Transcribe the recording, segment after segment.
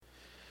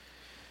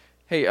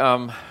Hey,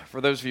 for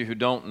those of you who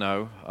don't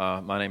know,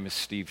 my name is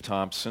Steve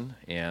Thompson,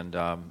 and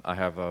I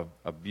have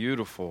a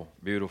beautiful,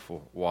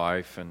 beautiful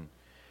wife and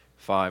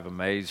 5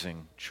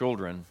 amazing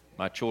children.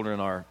 My children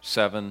are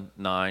 7,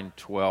 9,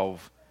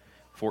 12,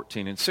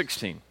 14, and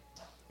 16.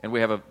 And we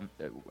have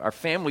our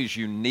family's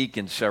unique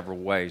in several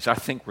ways. I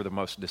think we're the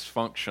most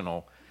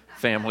dysfunctional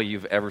family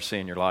you've ever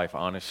seen in your life,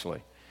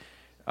 honestly.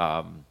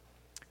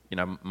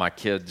 My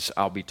kids,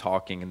 I'll be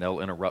talking and they'll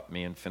interrupt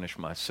me and finish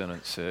my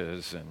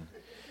sentences, and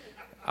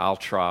I'll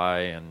try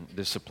and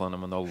discipline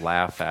them, and they'll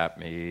laugh at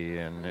me,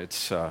 and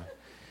it's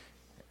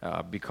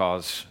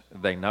because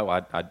they know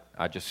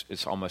I just,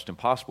 it's almost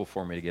impossible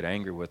for me to get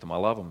angry with them. I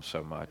love them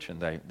so much,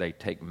 and they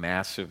take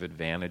massive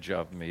advantage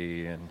of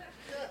me, and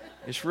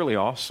it's really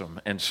awesome.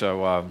 And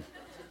so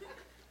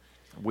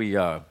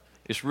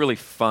it's really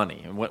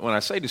funny. And when I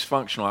say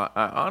dysfunctional,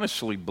 I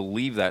honestly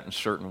believe that in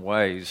certain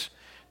ways,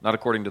 not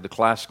according to the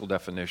classical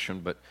definition,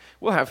 but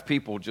we'll have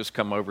people just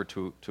come over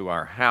to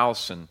our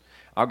house, and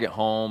I'll get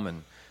home,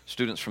 and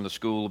students from the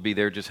school will be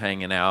there just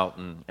hanging out,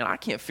 and I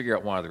can't figure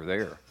out why they're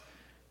there,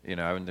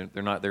 and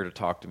they're not there to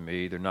talk to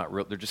me. They're not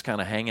real. They're just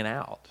kind of hanging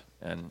out.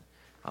 And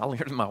I'll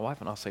hear to my wife,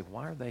 and I'll say,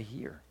 "Why are they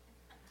here?"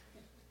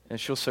 And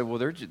she'll say, "Well,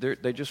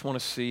 they just want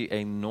to see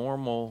a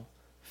normal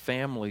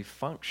family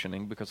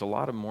functioning, because a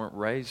lot of them weren't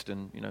raised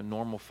in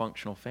normal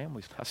functional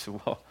families." I said,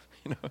 "Well,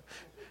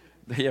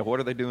 yeah, what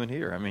are they doing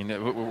here? I mean,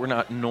 we're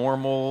not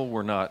normal.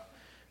 We're not.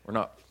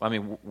 I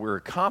mean, we're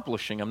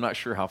accomplishing. I'm not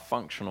sure how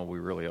functional we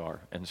really are."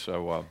 And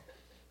so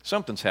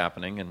something's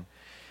happening. And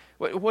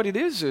what it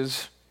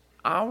is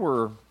I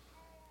was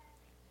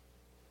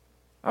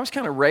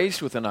kind of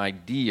raised with an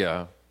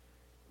idea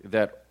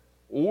that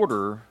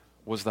order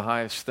was the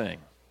highest thing.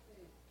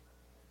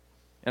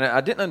 And I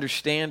didn't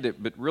understand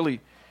it, but really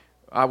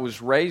I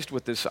was raised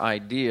with this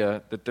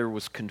idea that there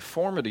was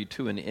conformity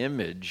to an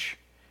image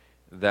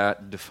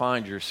that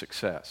defined your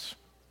success.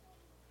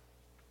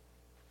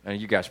 And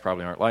you guys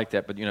probably aren't like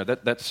that, but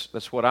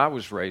that's what I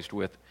was raised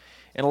with.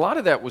 And a lot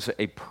of that was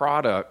a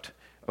product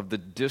of the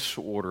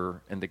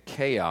disorder and the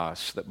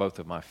chaos that both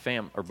of my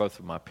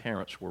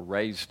parents were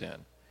raised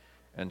in.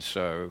 And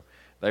so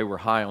they were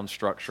high on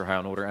structure, high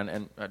on order,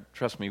 and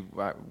trust me,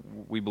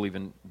 we believe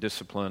in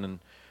discipline and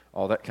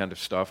all that kind of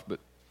stuff. But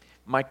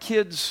my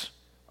kids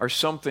are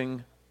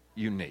something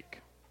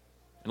unique.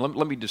 And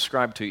let me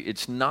describe to you,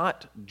 it's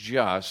not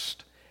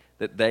just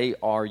that they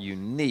are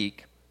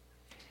unique,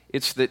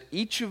 it's that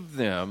each of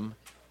them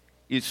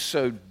is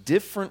so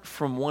different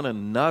from one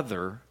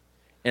another,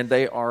 and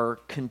they are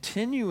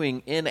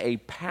continuing in a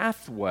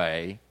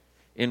pathway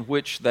in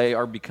which they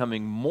are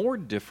becoming more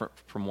different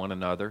from one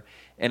another,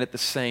 and at the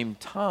same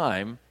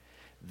time,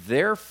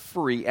 they're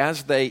free.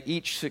 As they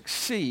each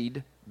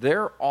succeed,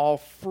 they're all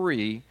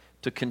free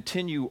to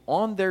continue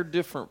on their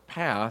different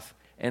path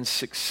and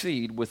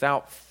succeed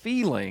without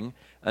feeling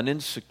an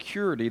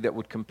insecurity that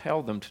would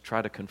compel them to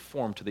try to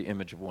conform to the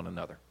image of one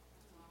another.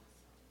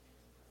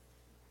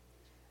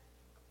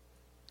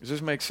 Does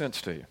this make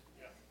sense to you?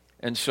 Yeah.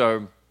 And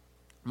so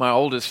my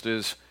oldest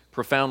is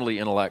profoundly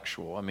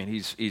intellectual. I mean,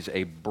 he's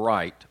a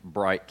bright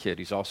kid.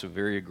 He's also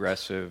very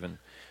aggressive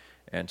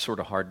and sort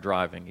of hard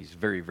driving. He's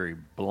very, very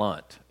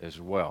blunt as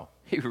well.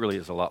 He really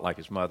is a lot like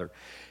his mother.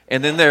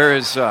 And then there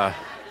is,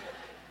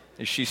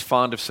 she's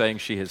fond of saying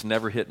she has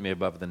never hit me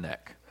above the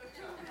neck.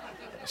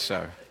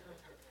 So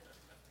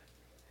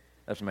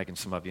that's making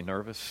some of you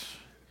nervous.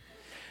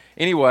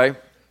 Anyway,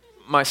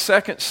 my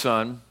second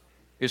son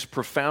is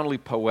profoundly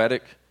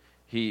poetic.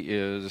 He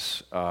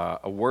is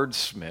a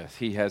wordsmith.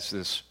 He has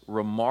this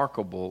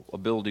remarkable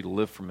ability to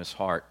live from his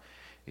heart.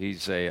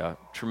 He's a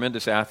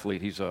tremendous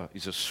athlete. He's a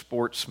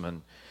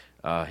sportsman.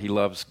 He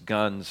loves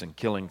guns and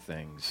killing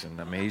things.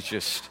 And I mean,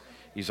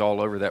 he's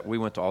all over that. We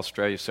went to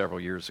Australia several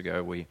years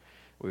ago. We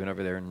went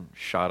over there and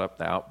shot up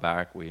the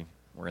outback. We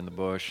were in the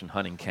bush and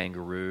hunting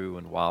kangaroo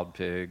and wild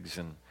pigs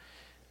and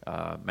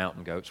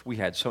mountain goats.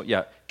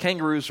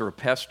 Kangaroos are a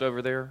pest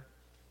over there.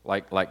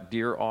 Like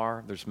deer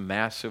are. There's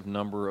massive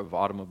number of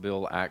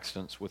automobile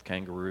accidents with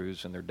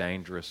kangaroos, and they're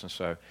dangerous. And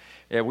so,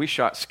 we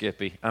shot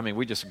Skippy. I mean,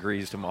 we just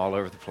greased him all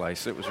over the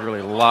place. It was really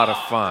a lot of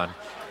fun.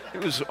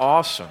 It was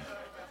awesome.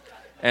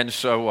 And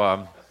so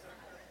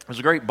it was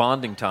a great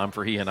bonding time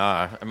for he and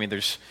I. I mean,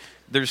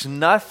 there's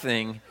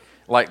nothing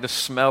like the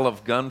smell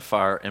of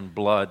gunfire and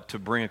blood to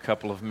bring a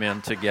couple of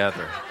men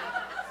together.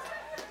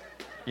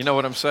 You know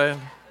what I'm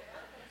saying?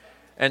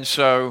 And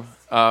so...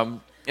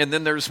 and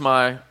then there's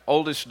my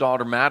oldest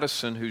daughter,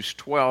 Madison, who's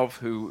 12,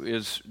 who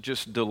is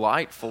just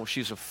delightful.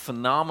 She's a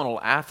phenomenal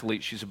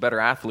athlete. She's a better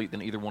athlete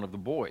than either one of the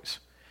boys.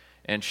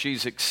 And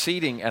she's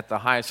exceeding at the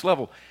highest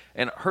level.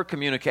 And her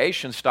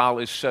communication style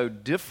is so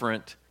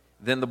different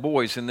than the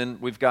boys. And then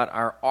we've got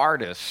our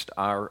artist,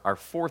 our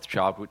fourth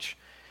child, which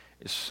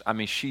is, I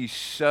mean, she's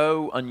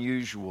so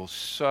unusual,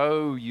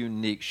 so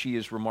unique. She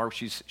is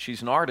remarkable.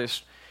 She's an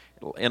artist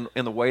in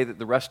the way that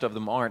the rest of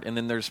them aren't. And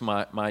then there's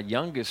my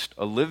youngest,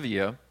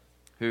 Olivia,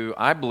 who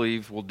I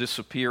believe will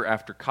disappear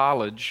after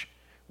college.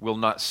 We'll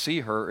not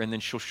see her, and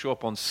then she'll show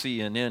up on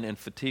CNN in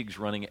fatigues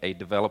running a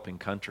developing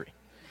country.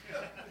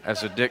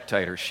 as a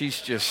dictator.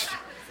 She's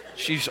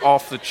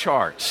off the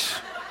charts.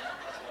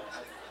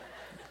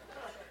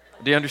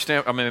 Do you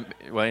understand? I mean,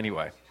 well,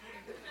 anyway.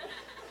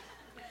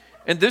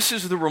 And this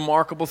is the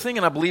remarkable thing,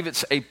 and I believe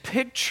it's a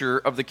picture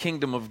of the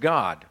kingdom of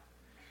God,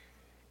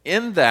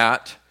 in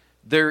that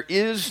there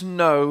is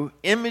no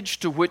image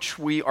to which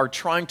we are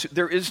trying to,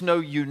 there is no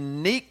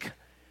unique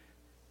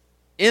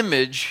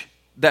image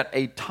that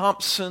a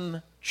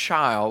Thompson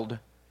child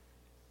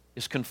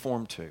is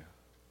conformed to.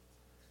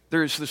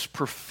 There is this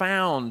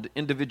profound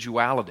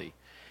individuality,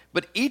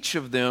 but each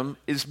of them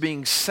is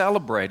being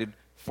celebrated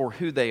for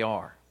who they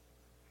are.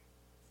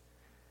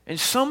 And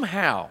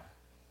somehow,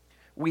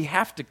 we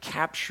have to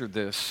capture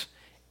this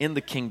in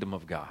the kingdom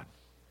of God.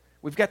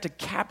 We've got to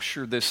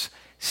capture this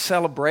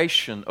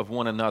celebration of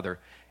one another.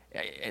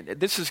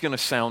 This is going to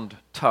sound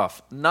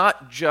tough.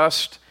 Not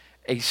just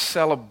a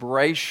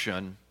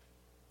celebration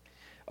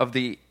of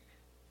the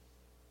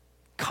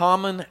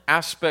common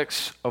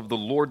aspects of the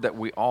Lord that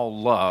we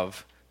all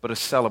love, but a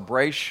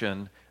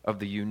celebration of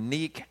the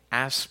unique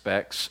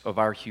aspects of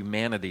our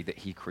humanity that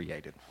He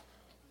created.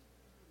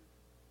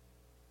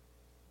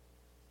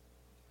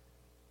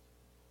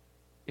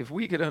 If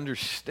we could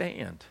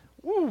understand,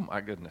 whoa,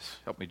 my goodness,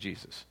 help me,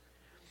 Jesus.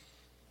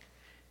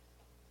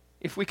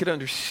 If we could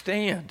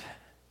understand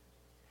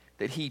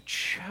that He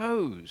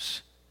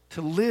chose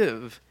to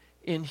live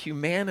in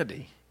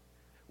humanity,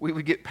 we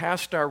would get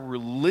past our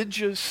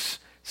religious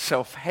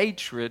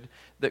self-hatred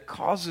that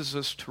causes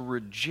us to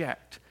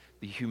reject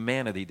the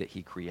humanity that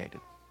He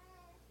created.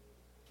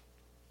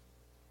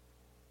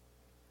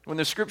 When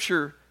the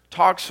Scripture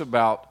talks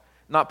about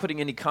not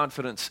putting any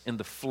confidence in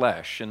the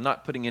flesh and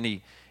not putting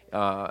any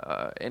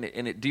and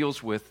it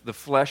deals with the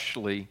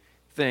fleshly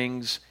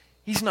things,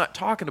 He's not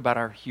talking about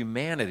our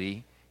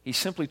humanity. He's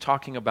simply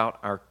talking about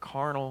our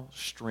carnal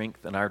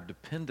strength and our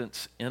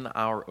dependence in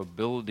our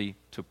ability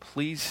to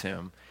please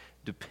Him,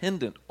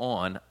 dependent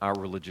on our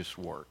religious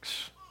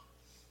works.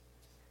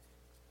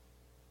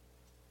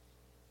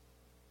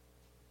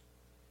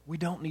 We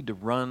don't need to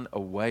run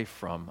away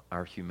from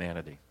our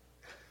humanity.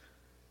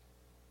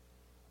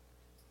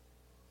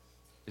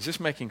 Is this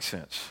making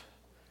sense?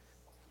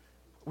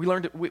 We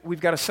learned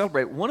we've got to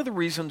celebrate. One of the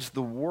reasons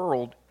the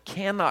world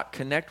cannot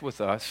connect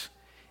with us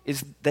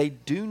is they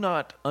do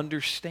not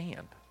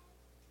understand.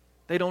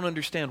 They don't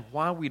understand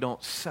why we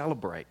don't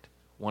celebrate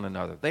one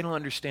another. They don't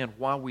understand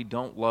why we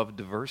don't love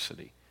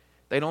diversity.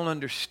 They don't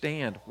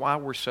understand why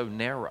we're so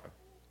narrow.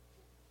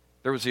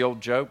 There was the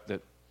old joke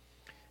that,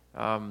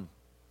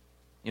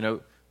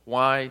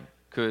 why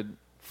could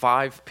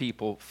 5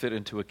 people fit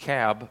into a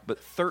cab, but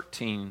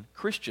 13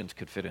 Christians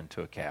could fit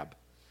into a cab?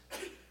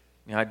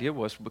 The idea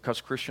was because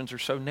Christians are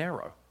so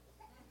narrow.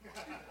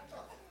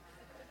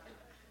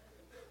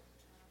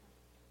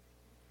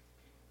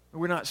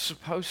 We're not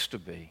supposed to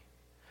be.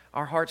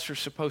 Our hearts are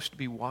supposed to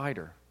be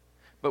wider.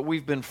 But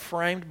we've been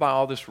framed by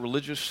all this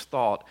religious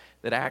thought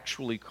that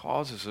actually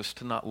causes us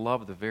to not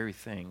love the very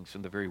things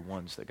and the very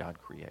ones that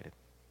God created.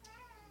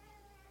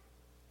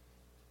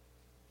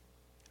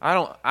 I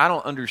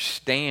don't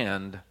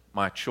understand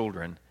my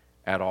children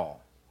at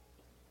all.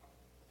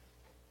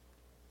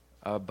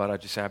 But I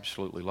just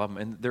absolutely love them,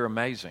 and they're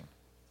amazing.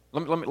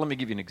 Let me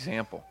give you an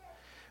example.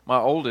 My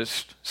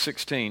oldest,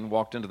 16,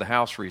 walked into the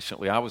house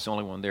recently. I was the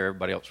only one there.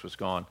 Everybody else was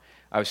gone.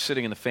 I was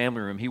sitting in the family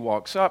room. He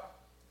walks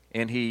up,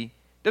 and he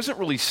doesn't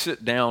really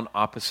sit down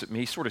opposite me.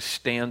 He sort of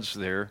stands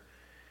there,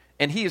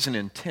 and he is an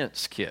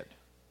intense kid.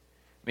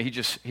 I mean,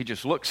 he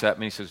just looks at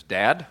me and he says,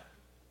 "Dad?"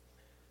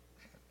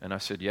 And I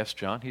said, "Yes,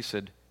 John." He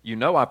said, "You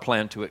know I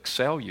plan to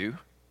excel you."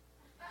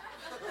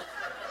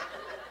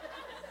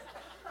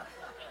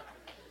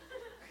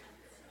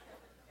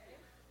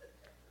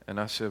 And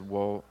I said,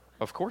 "Well,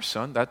 of course,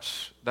 son,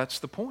 that's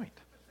the point.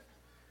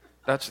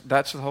 That's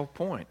the whole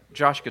point."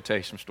 Josh could tell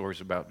you some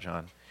stories about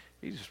John.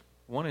 He's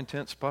one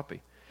intense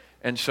puppy.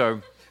 And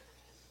so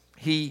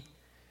I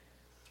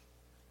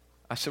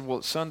said,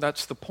 "Well, son,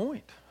 that's the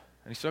point."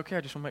 And he said, "Okay,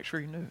 I just want to make sure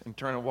you knew." And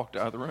turned and walked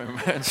out of the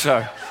room. And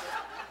so,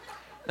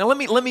 now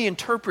let me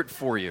interpret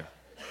for you.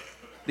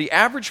 The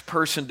average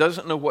person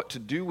doesn't know what to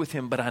do with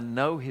him, but I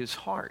know his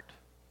heart.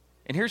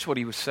 And here's what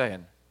he was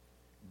saying.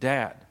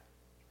 "Dad,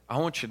 I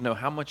want you to know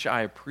how much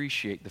I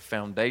appreciate the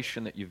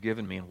foundation that you've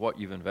given me and what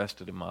you've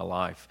invested in my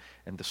life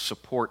and the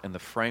support and the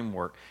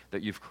framework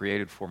that you've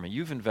created for me.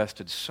 You've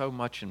invested so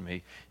much in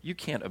me. You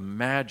can't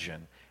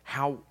imagine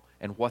how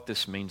and what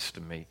this means to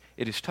me.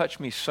 It has touched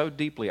me so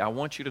deeply. I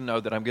want you to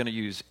know that I'm going to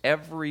use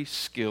every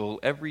skill,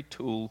 every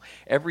tool,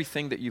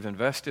 everything that you've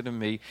invested in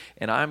me,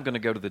 and I'm going to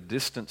go to the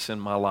distance in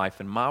my life.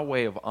 And my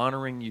way of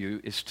honoring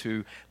you is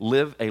to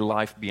live a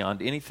life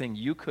beyond anything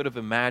you could have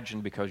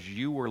imagined because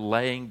you were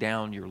laying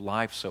down your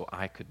life so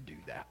I could do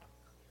that."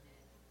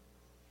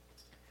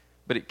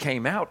 But it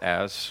came out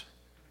as,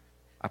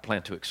 "I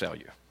plan to excel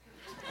you."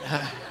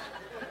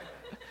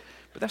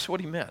 But that's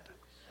what he meant.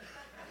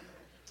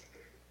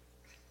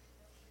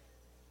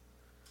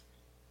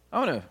 I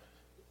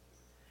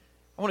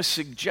want to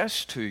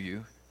suggest to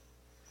you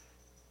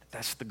that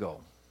that's the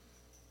goal.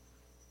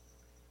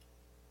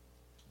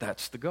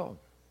 That's the goal.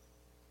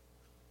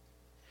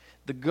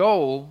 The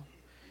goal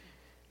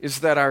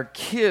is that our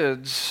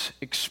kids'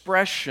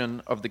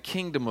 expression of the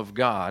kingdom of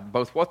God,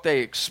 both what they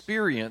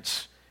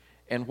experience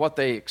and what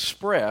they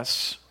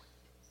express,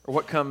 or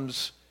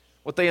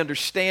what they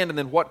understand and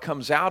then what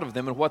comes out of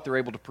them and what they're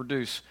able to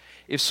produce,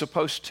 is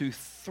supposed to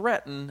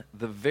threaten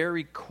the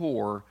very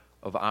core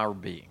of our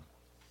being.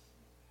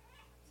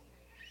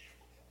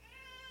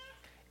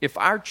 If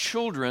our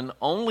children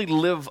only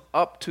live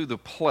up to the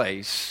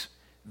place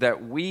that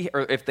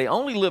or if they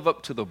only live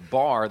up to the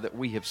bar that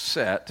we have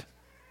set,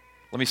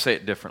 let me say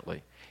it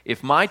differently.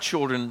 If my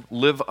children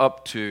live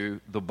up to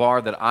the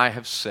bar that I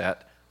have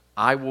set,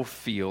 I will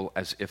feel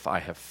as if I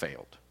have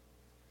failed.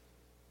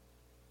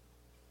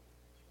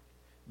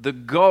 The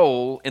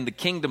goal in the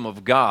kingdom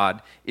of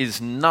God is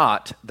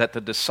not that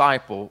the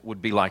disciple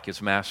would be like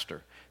his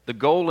master. The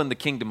goal in the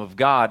kingdom of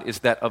God is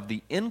that of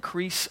the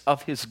increase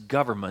of his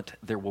government,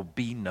 there will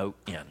be no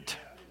end.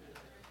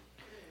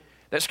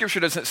 That scripture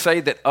doesn't say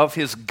that of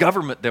his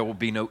government there will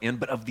be no end,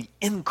 but of the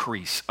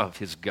increase of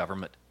his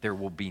government there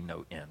will be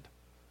no end.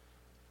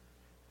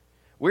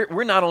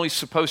 We're not only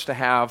supposed to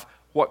have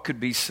what could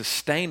be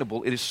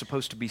sustainable, it is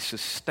supposed to be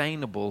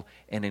sustainable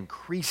and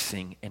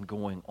increasing and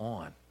going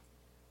on.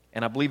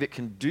 And I believe it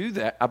can do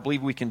that. I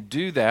believe we can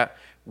do that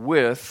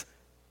with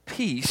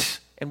peace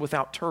and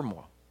without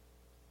turmoil.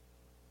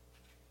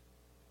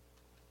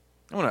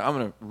 I'm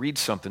going to read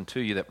something to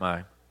you that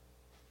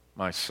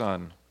my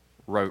son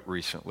wrote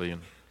recently,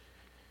 and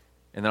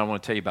then I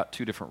want to tell you about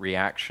two different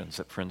reactions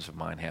that friends of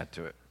mine had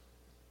to it.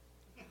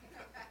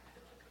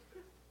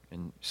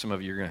 And some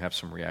of you are going to have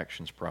some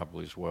reactions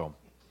probably as well.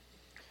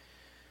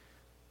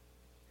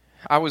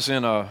 I was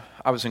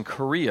in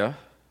Korea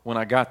when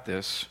I got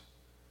this.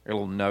 A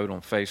little note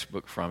on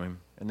Facebook from him,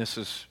 and this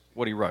is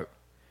what he wrote.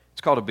 It's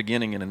called A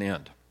Beginning and an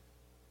End.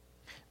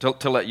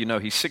 To let you know,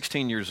 he's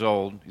 16 years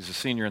old, he's a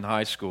senior in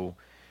high school,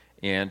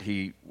 and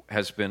he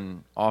has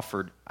been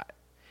offered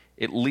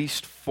at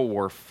least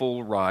 4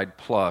 full ride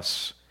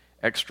plus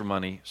extra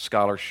money,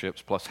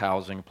 scholarships, plus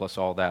housing, plus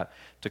all that,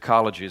 to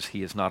colleges he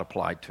has not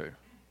applied to,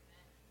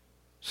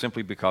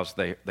 simply because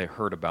they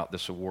heard about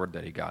this award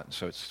that he got. And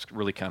so it's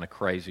really kind of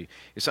crazy.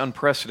 It's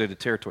unprecedented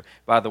territory.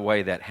 By the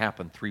way, that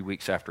happened 3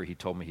 weeks after he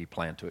told me he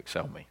planned to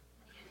excel me.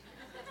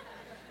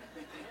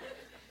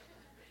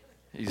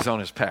 He's on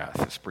his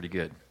path. It's pretty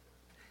good.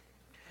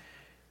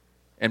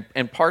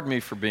 And pardon me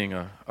for being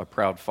a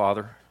proud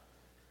father.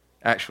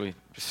 Actually,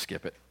 just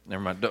skip it.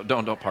 Never mind.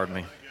 Don't pardon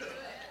me.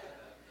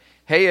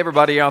 Hey,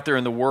 everybody out there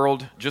in the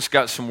world, just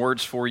got some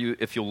words for you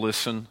if you'll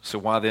listen. So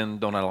why then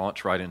don't I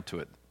launch right into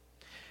it?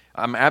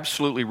 I'm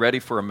absolutely ready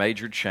for a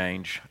major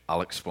change.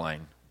 I'll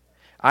explain.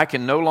 I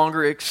can no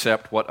longer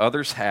accept what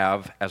others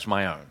have as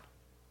my own.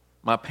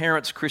 My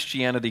parents'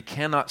 Christianity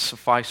cannot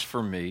suffice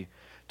for me.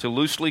 To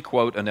loosely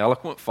quote an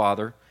eloquent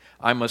father,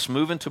 I must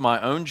move into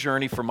my own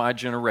journey for my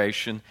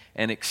generation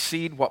and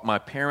exceed what my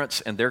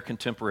parents and their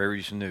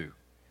contemporaries knew.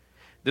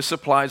 This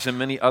applies in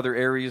many other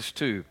areas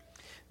too.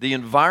 The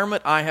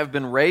environment I have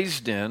been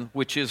raised in,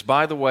 which is,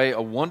 by the way,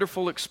 a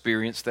wonderful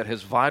experience that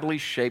has vitally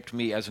shaped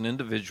me as an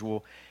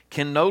individual,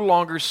 can no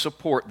longer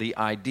support the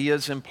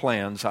ideas and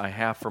plans I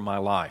have for my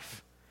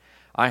life.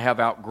 I have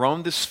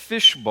outgrown this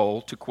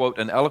fishbowl, to quote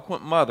an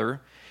eloquent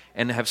mother,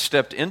 and have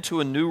stepped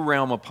into a new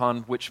realm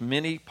upon which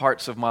many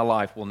parts of my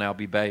life will now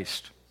be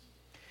based.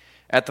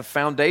 At the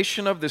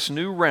foundation of this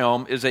new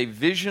realm is a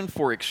vision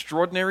for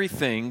extraordinary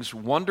things,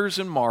 wonders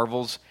and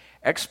marvels,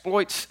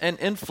 exploits and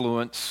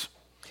influence,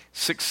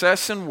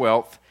 success and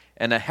wealth,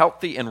 and a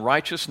healthy and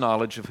righteous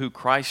knowledge of who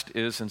Christ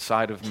is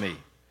inside of me.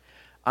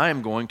 I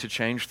am going to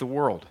change the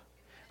world.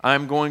 I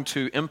am going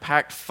to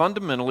impact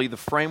fundamentally the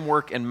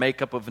framework and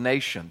makeup of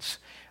nations.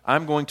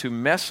 I'm going to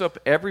mess up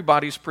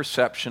everybody's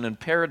perception and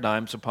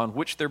paradigms upon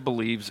which their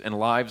beliefs and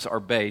lives are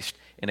based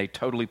in a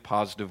totally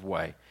positive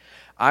way.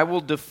 I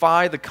will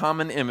defy the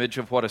common image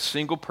of what a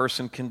single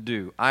person can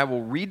do. I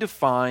will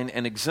redefine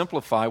and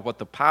exemplify what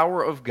the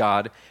power of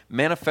God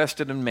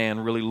manifested in man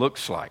really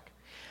looks like.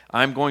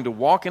 I'm going to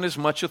walk in as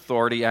much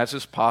authority as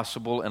is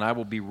possible, and I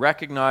will be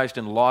recognized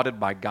and lauded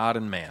by God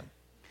and man.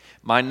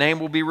 My name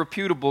will be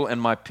reputable,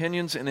 and my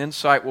opinions and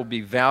insight will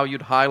be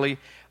valued highly.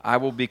 I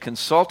will be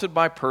consulted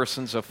by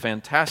persons of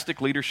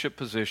fantastic leadership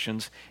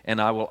positions, and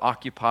I will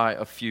occupy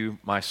a few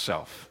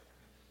myself.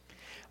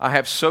 I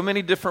have so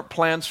many different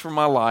plans for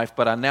my life,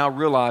 but I now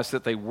realize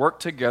that they work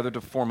together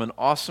to form an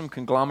awesome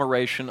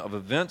conglomeration of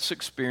events,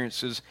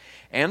 experiences,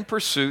 and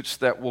pursuits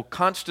that will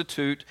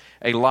constitute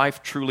a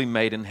life truly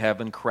made in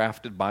heaven,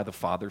 crafted by the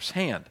Father's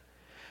hand.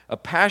 A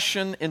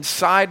passion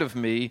inside of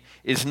me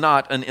is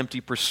not an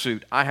empty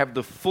pursuit. I have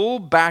the full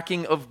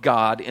backing of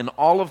God in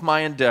all of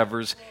my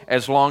endeavors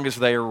as long as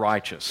they are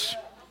righteous.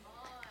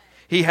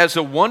 He has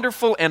a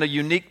wonderful and a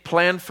unique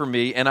plan for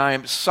me, and I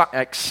am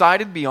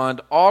excited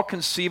beyond all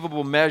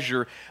conceivable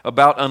measure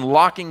about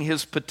unlocking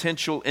His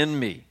potential in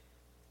me.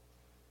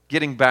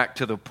 Getting back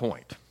to the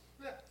point.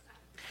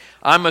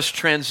 I must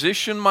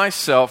transition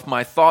myself,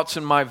 my thoughts,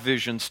 and my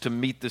visions to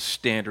meet this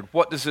standard.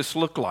 What does this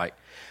look like?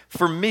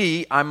 For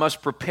me, I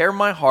must prepare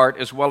my heart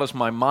as well as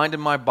my mind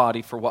and my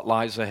body for what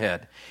lies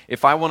ahead.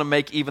 If I want to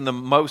make even the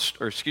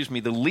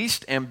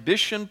least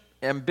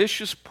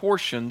ambitious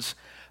portions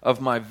of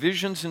my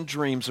visions and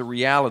dreams a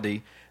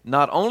reality,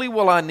 not only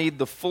will I need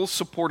the full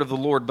support of the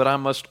Lord, but I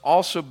must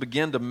also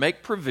begin to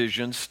make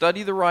provision,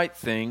 study the right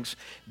things,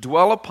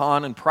 dwell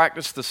upon and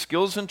practice the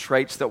skills and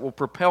traits that will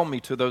propel me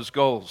to those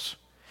goals.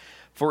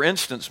 For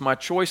instance, my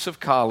choice of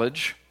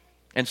college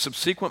and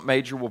subsequent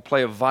major will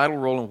play a vital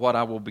role in what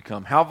I will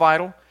become. How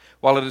vital?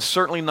 While it is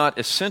certainly not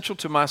essential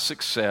to my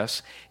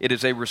success, it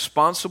is a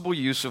responsible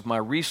use of my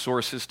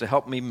resources to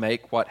help me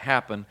make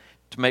happen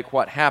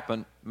what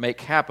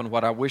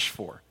I wish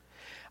for.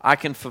 I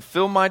can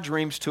fulfill my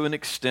dreams to an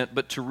extent,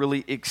 but to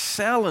really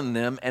excel in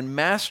them and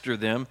master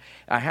them,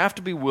 I have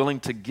to be willing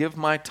to give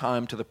my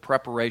time to the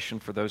preparation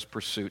for those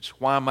pursuits.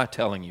 Why am I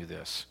telling you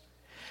this?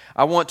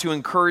 I want to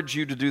encourage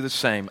you to do the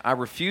same. I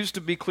refuse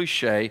to be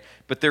cliche,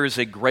 but there is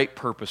a great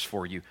purpose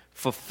for you.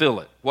 Fulfill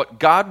it. What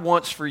God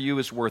wants for you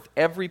is worth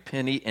every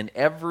penny and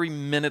every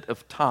minute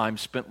of time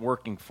spent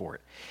working for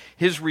it.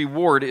 His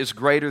reward is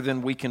greater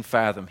than we can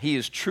fathom. He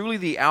is truly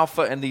the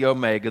Alpha and the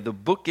Omega, the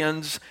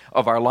bookends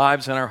of our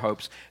lives and our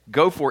hopes.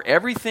 Go for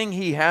everything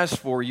He has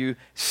for you.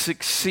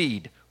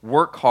 Succeed.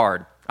 Work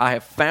hard. I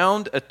have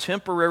found a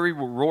temporary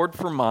reward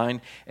for mine,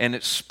 and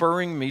it's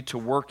spurring me to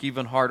work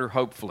even harder,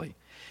 hopefully.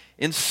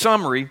 In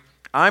summary,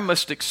 I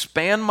must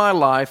expand my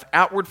life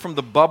outward from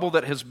the bubble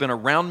that has been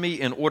around me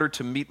in order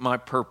to meet my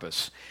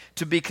purpose.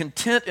 To be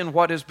content in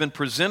what has been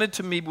presented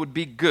to me would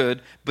be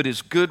good, but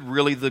is good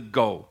really the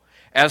goal?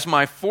 As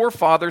my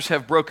forefathers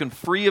have broken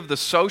free of the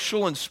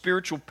social and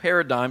spiritual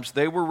paradigms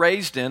they were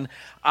raised in,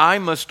 I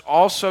must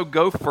also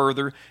go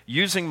further,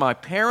 using my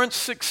parents'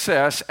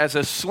 success as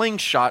a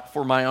slingshot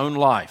for my own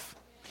life.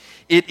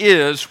 It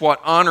is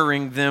what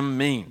honoring them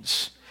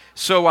means.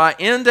 So I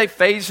end a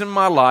phase in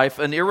my life,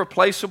 an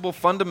irreplaceable,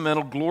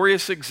 fundamental,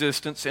 glorious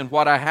existence in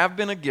what I have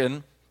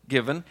been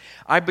given.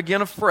 I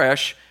begin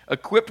afresh,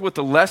 equipped with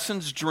the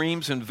lessons,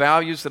 dreams, and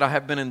values that I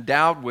have been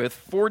endowed with,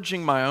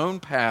 forging my own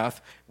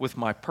path with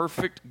my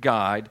perfect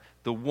guide,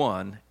 the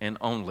one and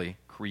only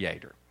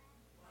Creator.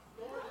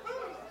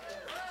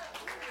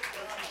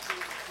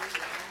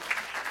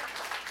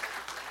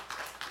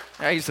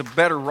 Now, he's a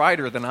better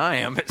writer than I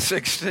am at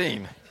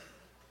 16.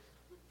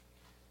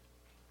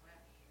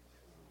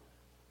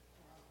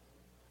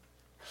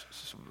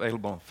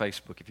 Available on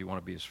Facebook if you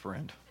want to be his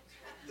friend.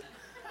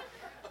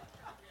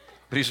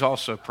 But he's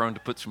also prone to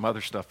put some other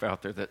stuff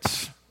out there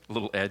that's a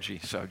little edgy,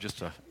 so just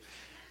to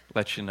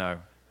let you know.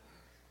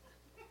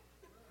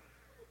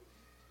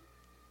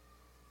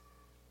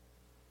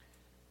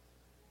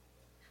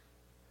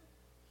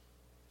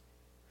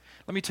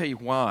 Let me tell you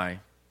why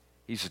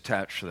he's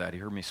attached to that.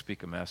 He heard me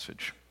speak a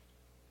message.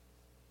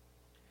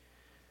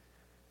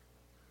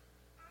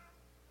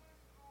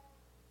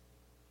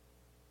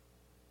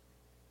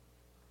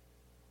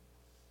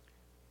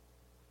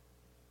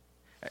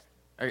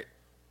 I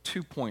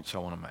 2 points I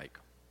want to make,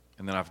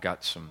 and then I've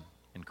got some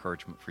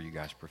encouragement for you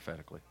guys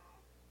prophetically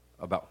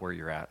about where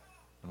you're at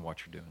and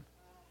what you're doing.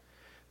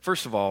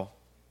 First of all,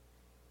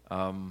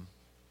 the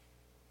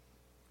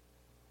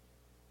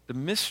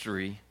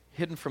mystery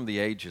hidden from the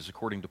ages,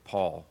 according to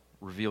Paul,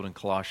 revealed in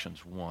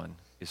Colossians 1,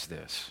 is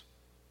this.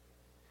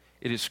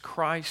 It is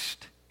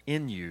Christ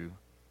in you,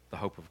 the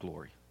hope of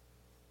glory.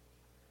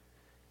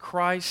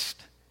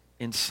 Christ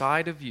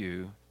inside of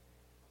you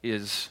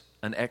is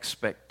an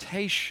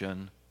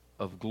expectation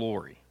of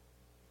glory.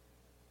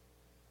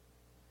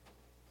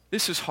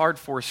 This is hard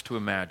for us to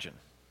imagine,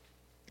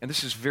 and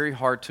this is very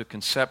hard to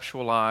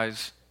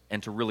conceptualize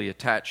and to really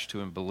attach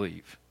to and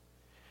believe.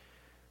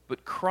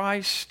 But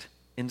Christ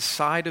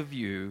inside of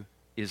you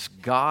is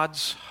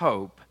God's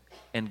hope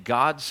and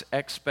God's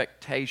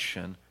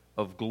expectation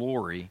of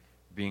glory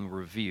being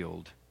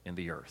revealed in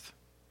the earth.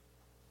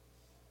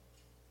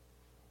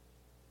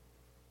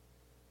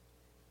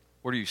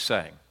 What are you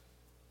saying?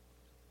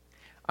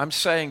 I'm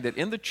saying that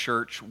in the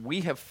church,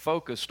 we have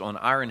focused on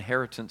our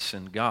inheritance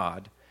in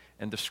God,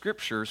 and the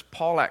Scriptures,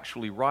 Paul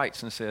actually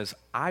writes and says,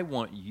 I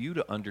want you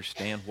to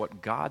understand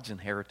what God's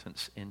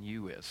inheritance in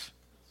you is.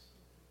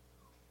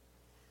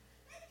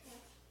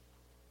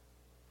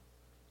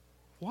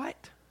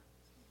 What?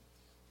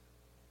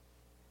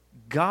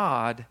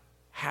 God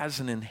has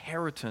an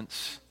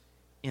inheritance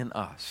in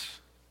us.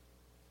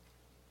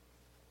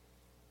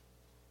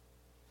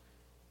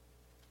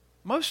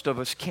 Most of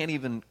us can't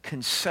even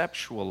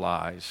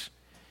conceptualize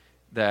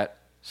that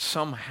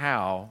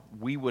somehow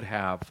we would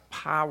have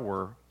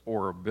power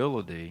or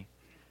ability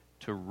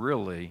to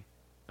really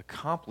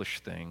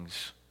accomplish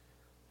things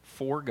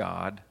for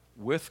God,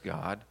 with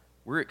God.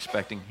 We're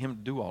expecting Him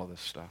to do all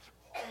this stuff.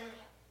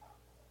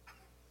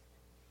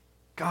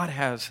 God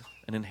has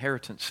an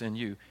inheritance in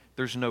you.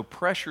 There's no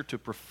pressure to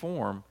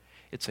perform.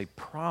 It's a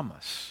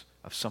promise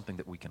of something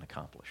that we can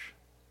accomplish.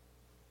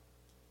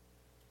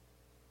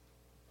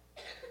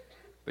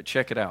 But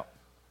check it out.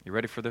 You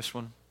ready for this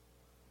one?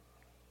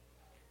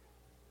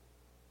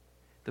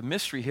 The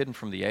mystery hidden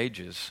from the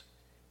ages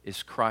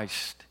is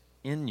Christ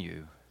in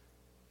you,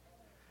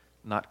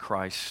 not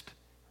Christ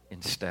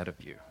instead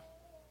of you.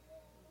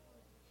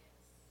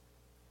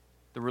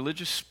 The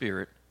religious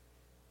spirit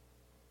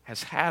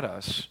has had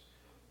us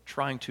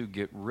trying to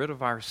get rid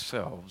of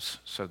ourselves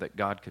so that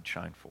God could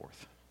shine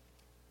forth.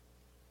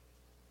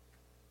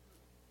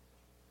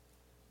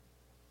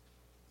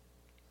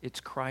 It's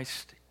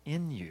Christ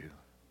in you,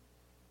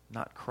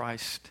 not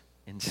Christ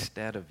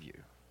instead of you.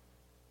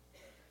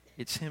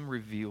 It's Him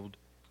revealed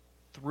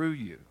through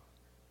you.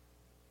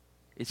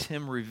 It's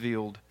Him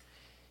revealed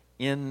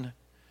in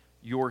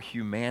your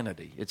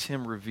humanity. It's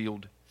Him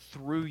revealed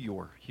through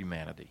your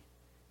humanity.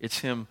 It's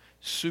Him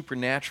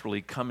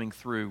supernaturally coming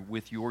through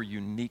with your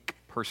unique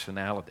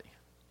personality.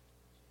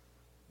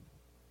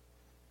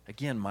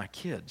 Again, my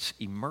kids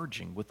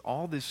emerging with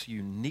all this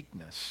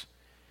uniqueness,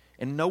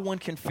 and no one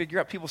can figure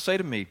out. People say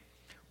to me,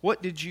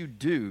 "What did you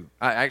do?"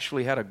 I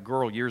actually had a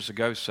girl years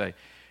ago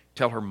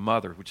tell her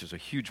mother, which is a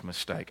huge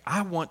mistake,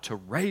 "I want to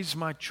raise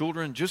my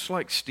children just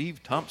like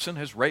Steve Thompson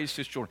has raised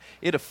his children."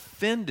 It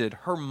offended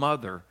her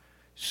mother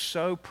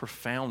so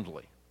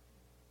profoundly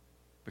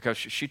because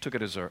she took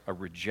it as a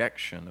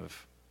rejection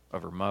of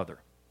her mother.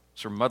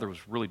 So her mother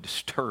was really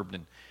disturbed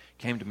and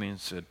came to me and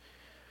said,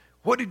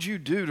 "What did you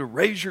do to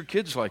raise your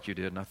kids like you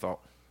did?" And I thought,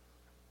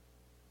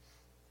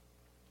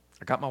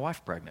 I got my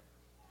wife pregnant.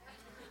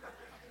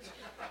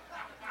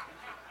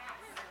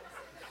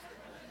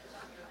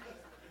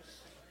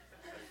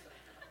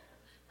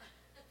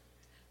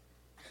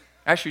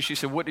 Actually, she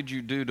said, "What did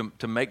you do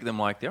to make them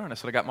like they are?" And I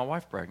said, "I got my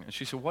wife pregnant." And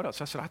she said, "What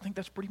else?" I said, "I think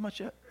that's pretty much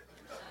it."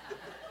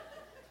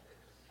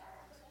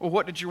 Well,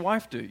 what did your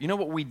wife do? You know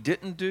what we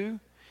didn't do?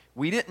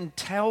 We didn't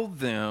tell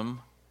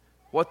them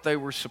what they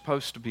were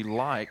supposed to be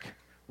like.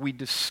 We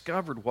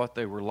discovered what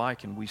they were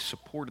like, and we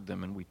supported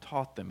them, and we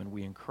taught them, and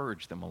we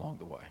encouraged them along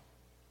the way.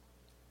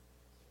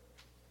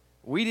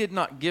 We did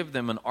not give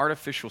them an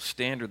artificial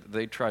standard that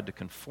they tried to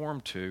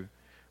conform to.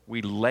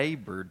 We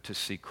labored to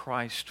see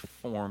Christ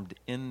formed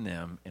in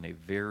them in a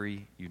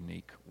very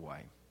unique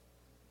way.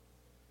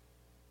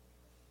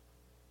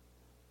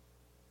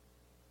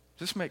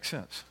 Does this make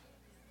sense?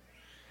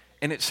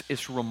 And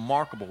it's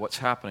remarkable what's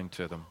happening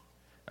to them.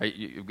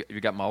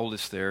 You've got my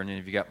oldest there, and then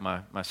you've got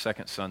my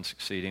second son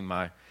succeeding.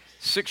 My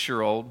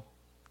 6-year-old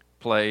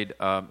played,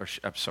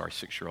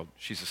 6-year-old.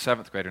 She's a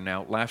 7th grader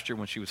now. Last year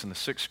when she was in the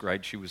 6th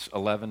grade, she was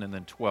 11 and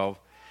then 12.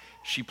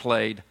 She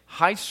played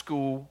high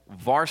school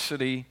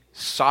varsity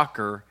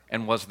soccer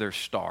and was their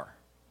star.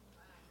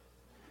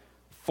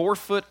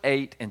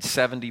 4'8" and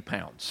 70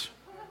 pounds.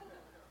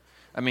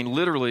 I mean,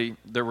 literally,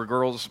 there were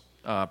girls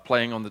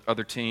playing on the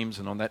other teams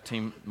and on that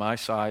team my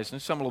size, and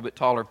some a little bit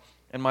taller,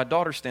 and my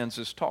daughter stands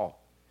this tall.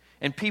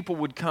 And people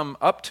would come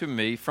up to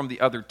me from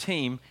the other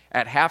team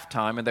at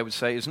halftime, and they would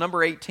say, "Is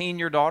number 18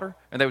 your daughter?"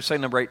 And they would say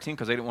number 18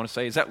 because they didn't want to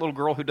say, "Is that little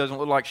girl who doesn't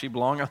look like she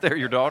belongs out there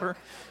your daughter?"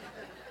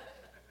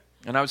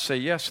 And I would say,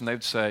 "Yes." And they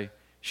would say,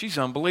 "She's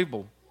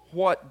unbelievable.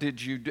 What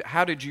did you do?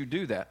 How did you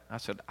do that?" I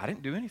said, "I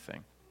didn't do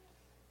anything.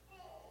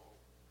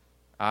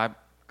 I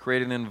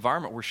created an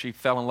environment where she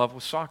fell in love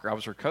with soccer. I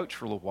was her coach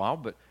for a little while,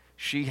 but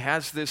she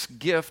has this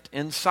gift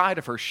inside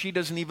of her. She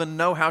doesn't even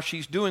know how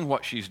she's doing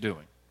what she's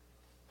doing."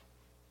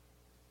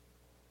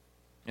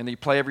 And you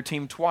play every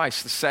team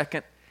twice.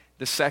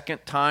 The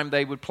second time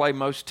they would play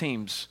most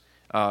teams,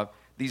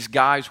 these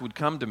guys would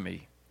come to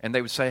me and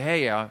they would say,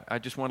 "Hey, I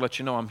just want to let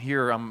you know I'm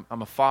here. I'm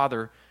a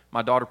father.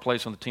 My daughter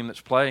plays on the team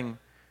that's playing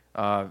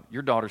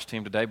your daughter's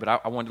team today, but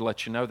I wanted to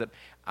let you know that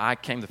I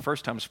came the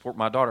first time to support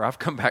my daughter. I've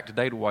come back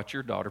today to watch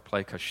your daughter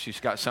play because she's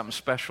got something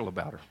special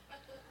about her."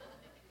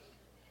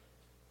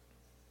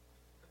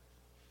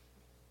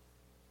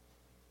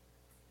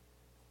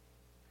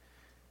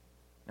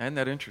 Isn't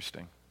that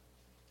interesting?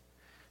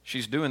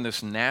 She's doing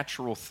this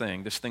natural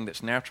thing, this thing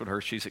that's natural to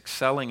her. She's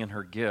excelling in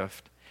her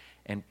gift,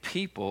 and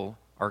people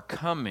are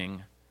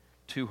coming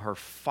to her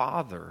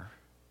father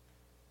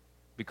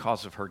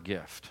because of her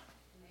gift.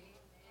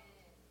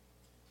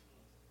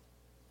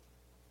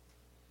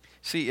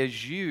 See,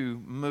 as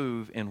you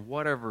move in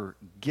whatever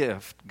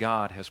gift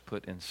God has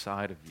put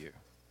inside of you,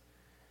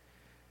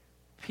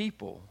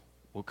 people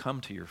will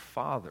come to your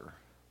father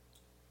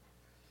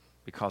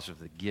because of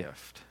the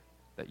gift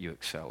that you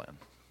excel in.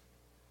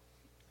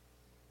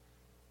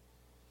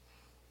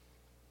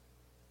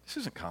 This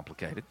isn't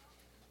complicated.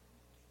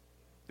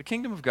 The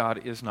kingdom of God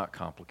is not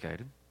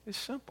complicated. It's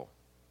simple.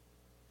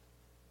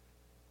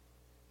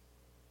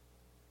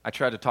 I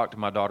tried to talk to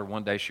my daughter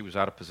one day. She was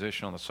out of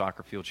position on the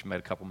soccer field. She made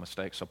a couple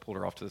mistakes. I pulled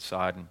her off to the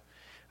side, and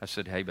I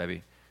said, "Hey,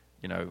 baby,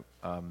 let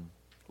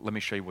me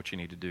show you what you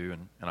need to do."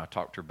 And I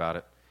talked to her about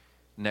it.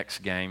 Next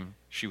game,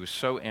 she was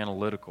so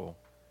analytical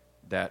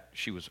that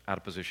she was out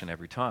of position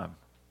every time.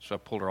 So I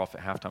pulled her off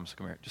at halftime and said,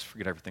 "Come here, just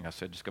forget everything I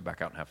said. Just go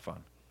back out and have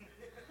fun."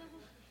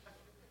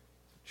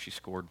 She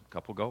scored a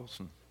couple goals,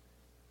 and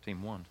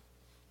team won.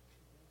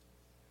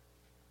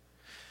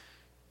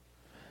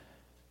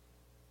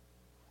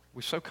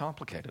 We so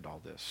complicated all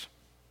this.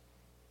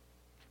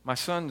 My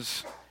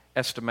son's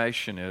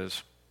estimation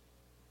is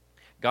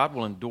God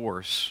will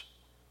endorse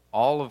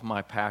all of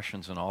my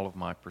passions and all of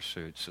my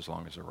pursuits as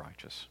long as they're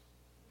righteous.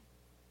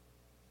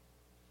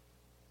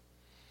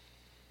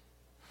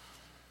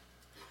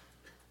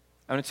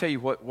 I'm going to tell you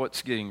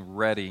what's getting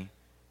ready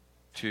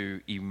to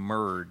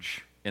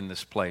emerge in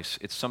this place.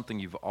 It's something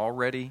you've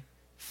already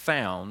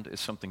found, it's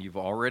something you've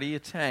already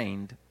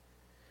attained,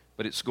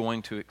 but it's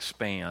going to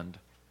expand.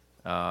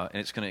 And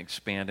it's going to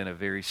expand in a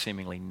very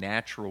seemingly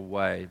natural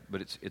way, but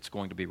it's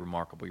going to be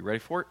remarkable. You ready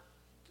for it?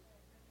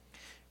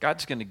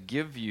 God's going to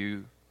give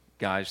you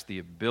guys the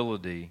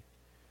ability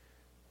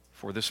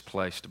for this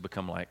place to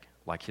become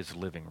like his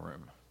living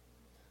room.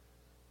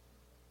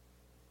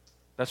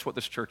 That's what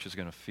this church is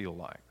going to feel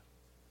like.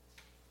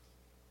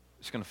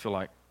 It's going to feel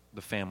like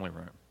the family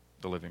room,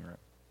 the living room.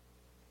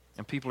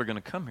 And people are going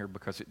to come here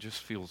because it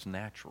just feels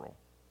natural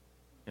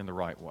in the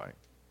right way.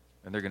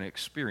 And they're going to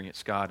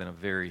experience God in a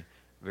very,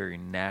 very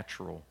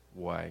natural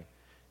way.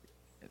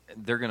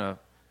 They're going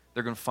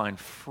to find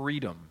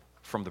freedom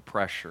from the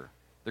pressure.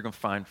 They're going to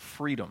find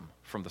freedom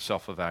from the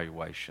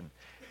self-evaluation.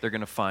 They're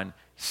going to find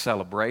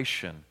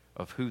celebration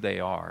of who they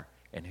are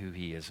and who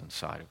he is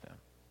inside of them.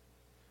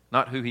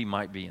 Not who he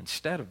might be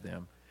instead of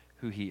them,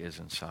 who he is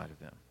inside of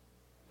them.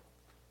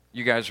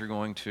 You guys are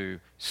going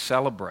to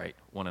celebrate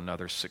one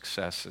another's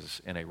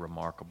successes in a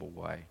remarkable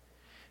way.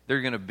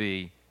 They're going to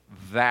be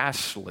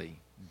vastly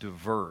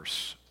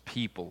diverse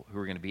people who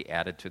are going to be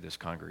added to this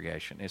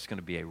congregation. It's going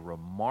to be a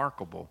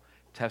remarkable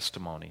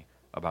testimony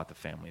about the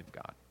family of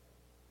God.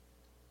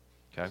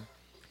 Okay?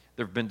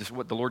 There have been,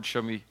 what the Lord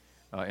showed me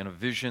in a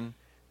vision,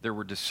 there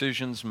were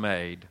decisions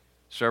made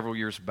several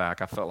years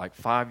back. I felt like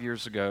 5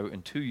 years ago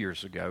and 2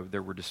 years ago,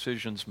 there were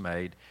decisions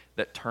made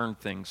that turned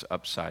things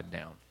upside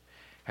down.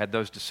 Had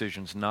those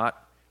decisions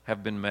not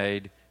have been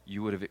made,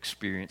 you would have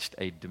experienced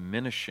a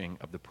diminishing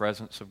of the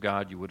presence of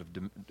God. You would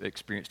have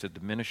experienced a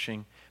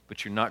diminishing,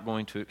 but you're not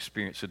going to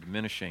experience a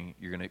diminishing.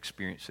 You're going to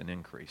experience an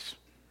increase.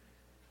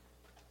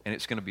 And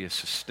it's going to be a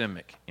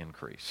systemic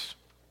increase.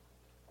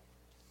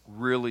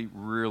 Really,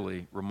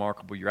 really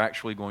remarkable. You're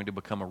actually going to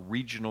become a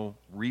regional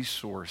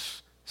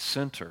resource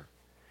center,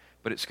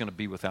 but it's going to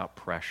be without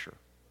pressure.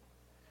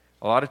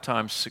 A lot of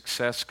times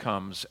success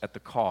comes at the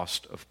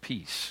cost of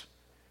peace.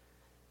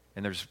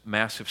 And there's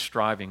massive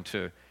striving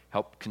to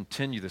help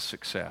continue the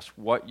success.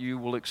 What you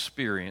will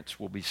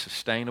experience will be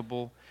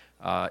sustainable,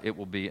 it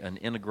will be an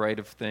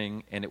integrative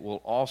thing, and it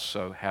will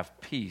also have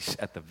peace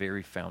at the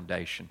very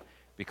foundation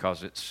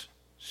because it's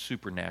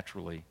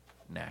supernaturally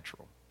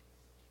natural.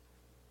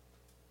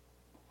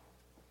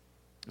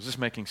 Is this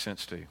making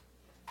sense to you?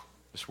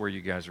 This is where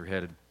you guys are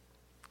headed.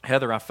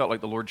 Heather, I felt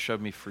like the Lord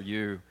showed me for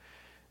you,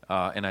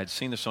 and I'd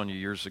seen this on you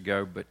years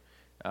ago, but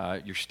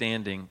you're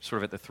standing sort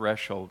of at the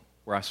threshold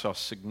where I saw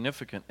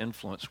significant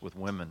influence with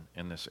women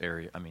in this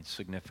area. I mean,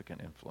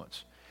 significant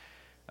influence.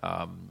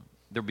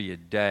 There'll be a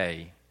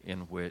day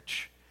in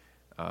which,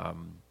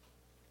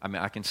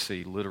 I can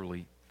see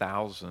literally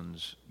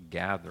thousands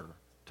gather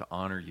to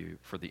honor you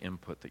for the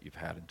input that you've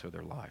had into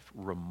their life.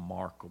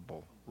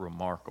 Remarkable,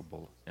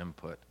 remarkable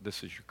input.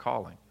 This is your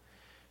calling.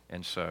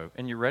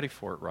 And you're ready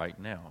for it right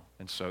now.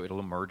 And so it'll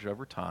emerge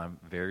over time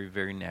very,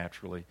 very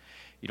naturally.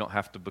 You don't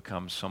have to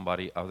become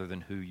somebody other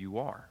than who you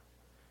are.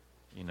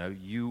 You know,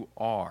 you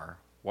are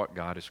what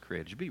God has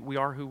created you to be. We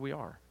are who we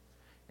are.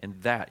 And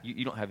that,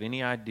 you don't have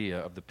any idea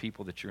of the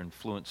people that you're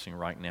influencing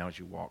right now as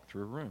you walk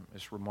through a room.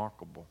 It's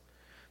remarkable.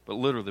 But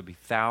literally, there'll be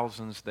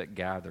thousands that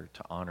gather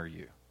to honor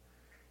you.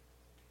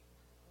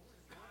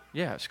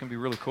 Yeah, it's going to be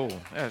really cool.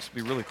 Yeah, it's going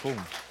to be really cool.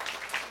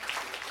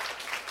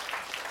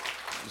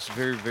 It's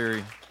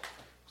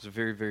a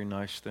very, very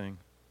nice thing.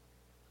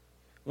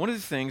 One of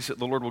the things that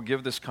the Lord will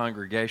give this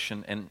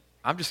congregation, and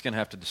I'm just going to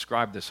have to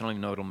describe this. I don't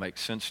even know if it'll make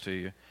sense to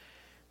you.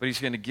 But he's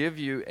going to give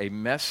you a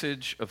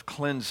message of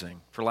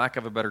cleansing, for lack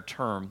of a better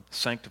term,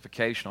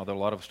 sanctification, although a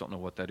lot of us don't know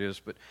what that is.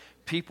 But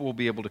people will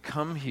be able to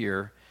come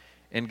here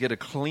and get a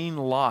clean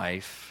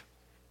life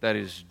that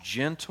is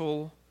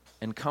gentle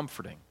and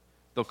comforting.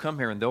 They'll come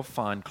here and they'll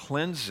find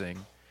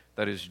cleansing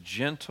that is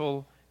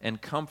gentle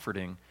and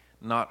comforting,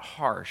 not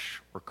harsh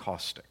or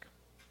caustic.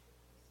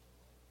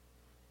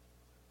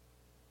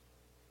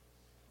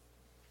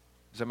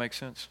 Does that make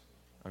sense?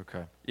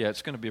 Okay. Yeah,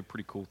 it's going to be a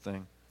pretty cool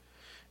thing.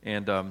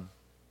 And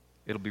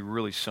it'll be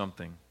really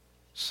something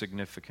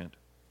significant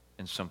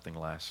and something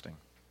lasting.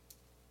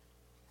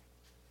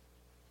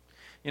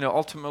 You know,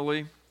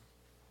 ultimately,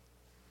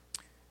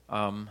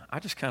 I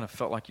just kind of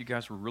felt like you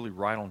guys were really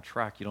right on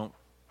track. You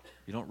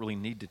don't really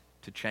need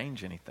to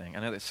change anything.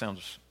 I know that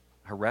sounds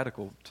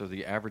heretical to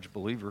the average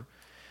believer,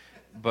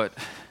 but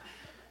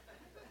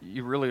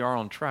you really are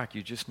on track.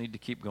 You just need to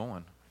keep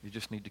going. You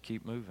just need to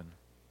keep moving.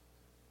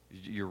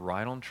 You're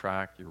right on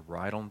track. You're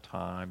right on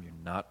time. You're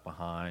not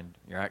behind.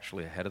 You're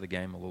actually ahead of the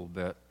game a little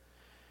bit.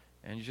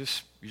 And you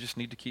just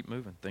need to keep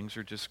moving. Things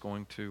are just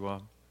going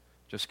to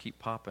just keep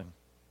popping.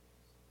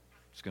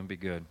 It's going to be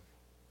good.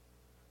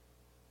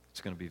 It's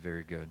going to be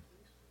very good.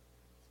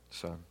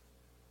 So,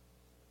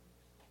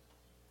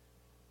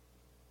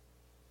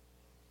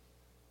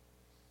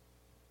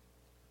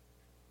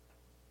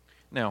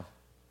 now,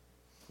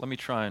 let me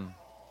try and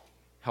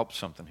help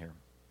something here.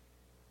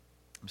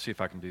 Let me see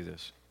if I can do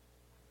this.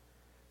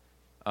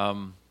 Let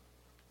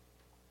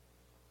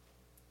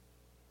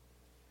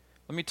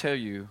me tell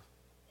you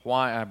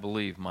why I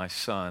believe my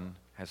son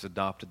has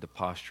adopted the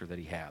posture that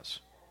he has.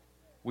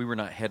 We were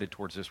not headed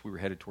towards this. We were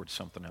headed towards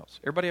something else.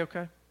 Everybody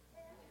okay?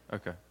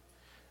 Okay.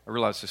 I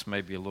realize this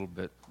may be a little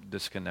bit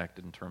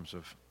disconnected in terms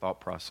of thought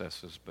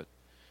processes, but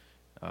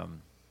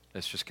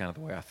that's just kind of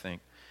the way I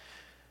think.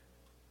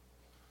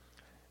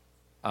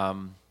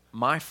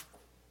 My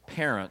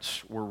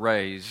parents were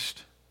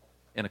raised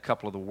in a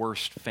couple of the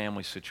worst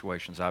family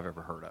situations I've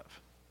ever heard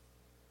of.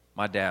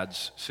 My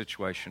dad's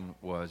situation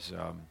was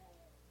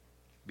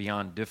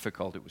beyond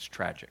difficult. It was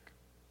tragic.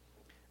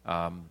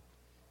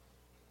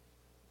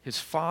 His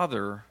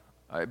father,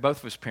 both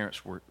of his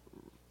parents were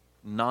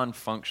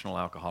non-functional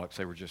alcoholics.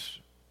 They were just,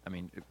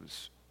 it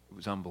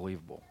was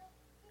unbelievable.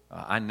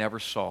 I never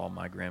saw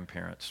my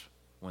grandparents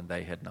when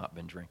they had not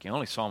been drinking. I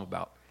only saw them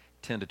about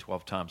 10 to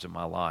 12 times in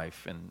my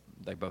life, and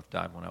they both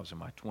died when I was in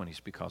my 20s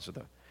because of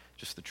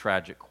just the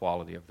tragic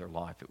quality of their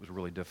life. It was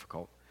really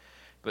difficult.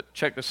 But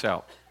check this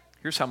out.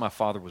 Here's how my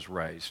father was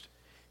raised.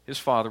 His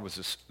father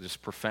was this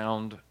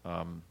profound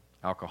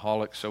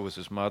alcoholic. So was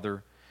his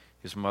mother.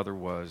 His mother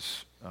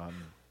was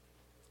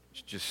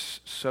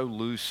just so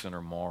loose in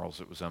her morals,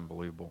 it was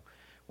unbelievable.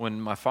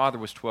 When my father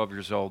was 12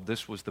 years old,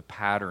 this was the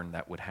pattern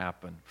that would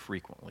happen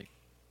frequently.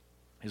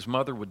 His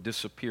mother would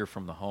disappear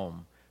from the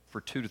home for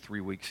 2 to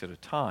 3 weeks at a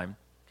time,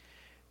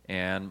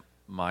 and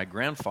my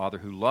grandfather,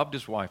 who loved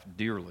his wife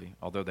dearly,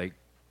 although they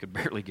could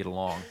barely get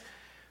along,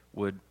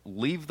 would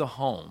leave the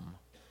home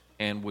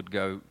and would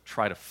go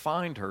try to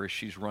find her as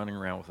she's running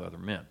around with other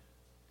men.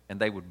 And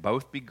they would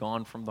both be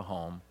gone from the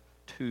home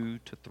 2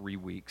 to 3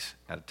 weeks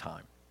at a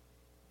time.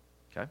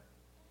 Okay?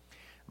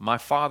 My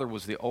father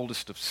was the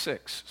oldest of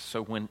 6,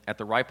 so when at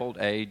the ripe old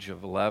age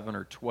of 11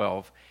 or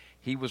 12,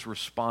 he was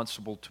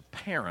responsible to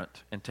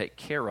parent and take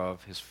care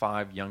of his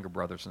 5 younger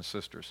brothers and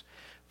sisters,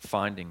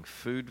 finding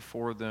food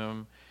for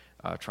them,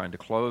 trying to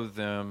clothe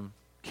them,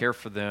 care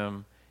for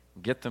them,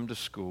 get them to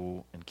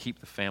school, and keep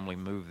the family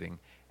moving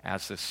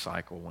as this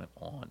cycle went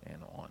on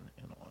and on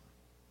and on.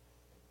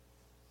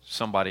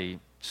 Somebody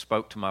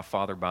spoke to my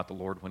father about the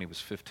Lord when he was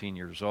 15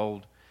 years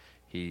old.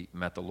 He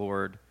met the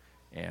Lord,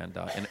 and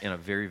in a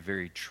very,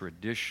 very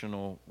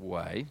traditional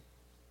way.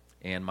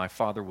 And my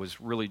father was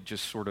really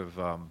just sort of,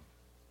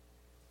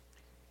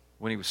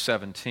 when he was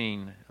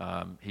 17,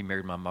 he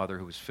married my mother,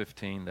 who was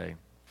 15. They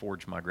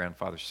forged my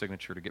grandfather's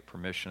signature to get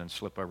permission and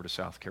slip over to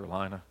South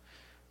Carolina,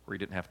 where he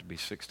didn't have to be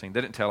 16.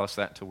 They didn't tell us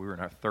that until we were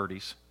in our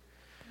 30s.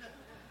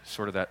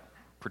 Sort of that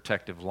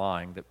protective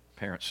lying that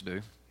parents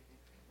do.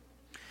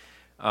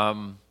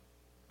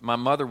 My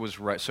mother was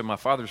raised, so my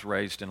father's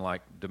raised in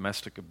like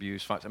domestic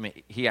abuse.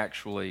 He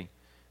actually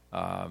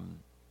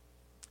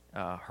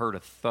heard a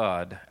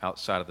thud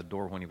outside of the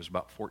door when he was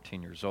about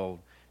 14 years old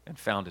and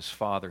found his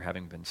father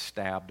having been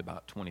stabbed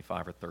about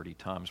 25 or 30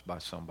 times by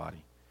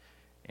somebody.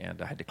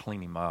 And I had to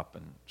clean him up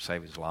and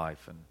save his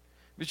life. And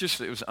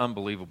it was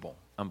unbelievable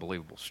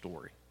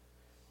story.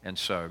 And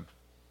so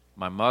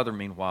my mother,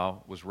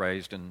 meanwhile, was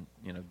raised in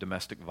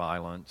domestic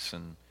violence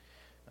and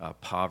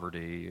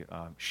poverty.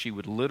 She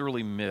would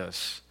literally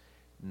miss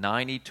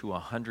 90 to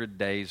 100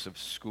 days of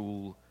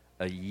school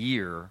a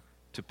year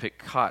to pick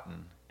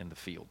cotton in the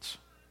fields.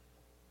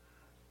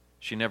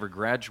 She never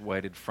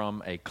graduated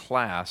from a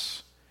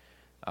class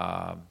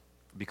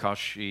because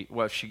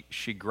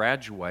she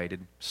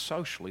graduated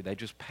socially. They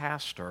just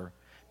passed her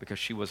because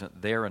she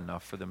wasn't there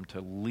enough for them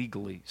to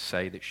legally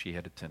say that she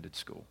had attended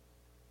school.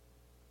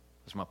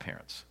 It was my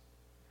parents.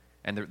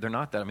 And they're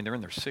not that, they're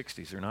in their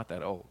 60s. They're not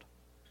that old.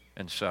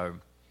 And so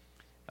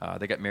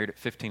they got married at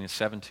 15 and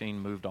 17,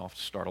 moved off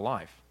to start a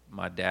life.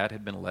 My dad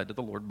had been led to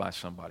the Lord by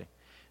somebody.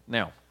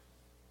 Now,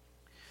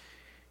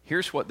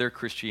 here's what their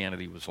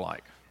Christianity was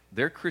like.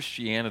 Their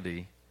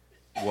Christianity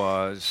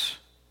was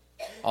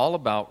all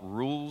about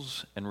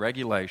rules and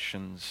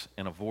regulations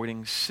and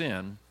avoiding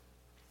sin,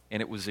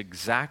 and it was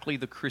exactly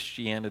the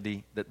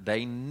Christianity that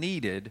they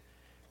needed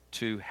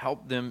to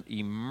help them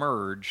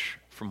emerge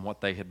from what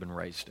they had been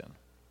raised in.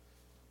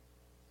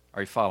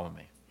 Are you following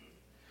me?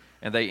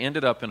 And they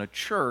ended up in a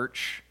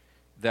church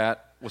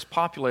that was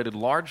populated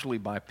largely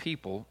by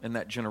people in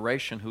that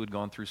generation who had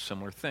gone through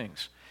similar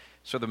things.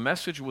 So the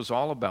message was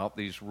all about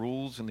these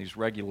rules and these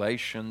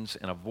regulations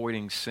and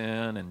avoiding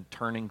sin and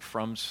turning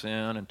from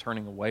sin and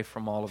turning away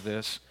from all of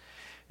this.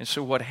 And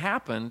so what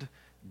happened,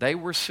 they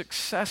were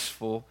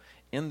successful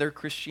in their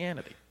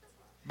Christianity.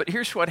 But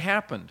here's what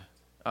happened.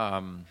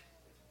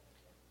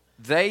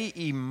 They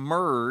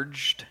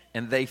emerged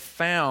and they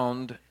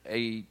found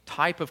a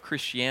type of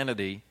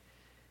Christianity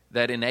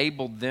that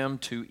enabled them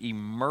to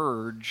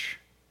emerge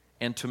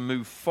and to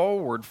move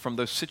forward from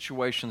those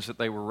situations that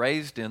they were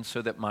raised in,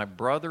 so that my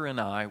brother and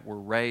I were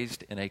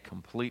raised in a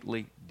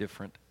completely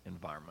different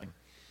environment.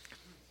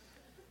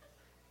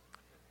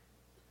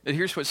 But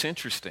here's what's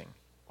interesting.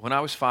 When I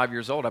was 5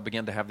 years old, I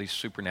began to have these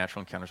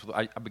supernatural encounters.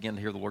 I began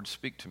to hear the Lord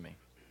speak to me.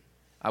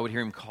 I would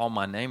hear him call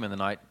my name in the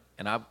night,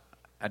 and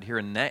I'd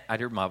hear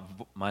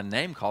my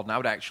name called, and I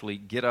would actually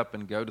get up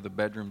and go to the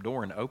bedroom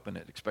door and open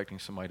it, expecting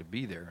somebody to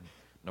be there, and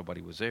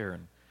nobody was there.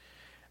 And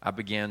I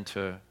began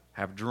to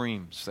have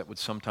dreams that would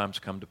sometimes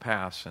come to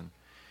pass. And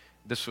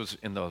this was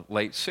in the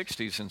late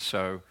 60s, and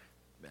so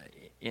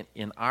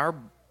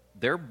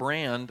their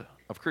brand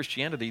of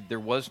Christianity, there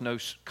was no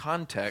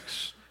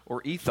context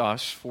or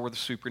ethos for the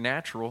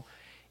supernatural.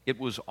 It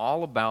was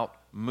all about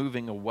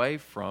moving away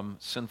from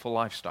sinful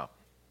lifestyle.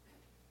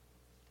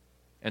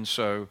 And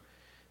so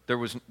there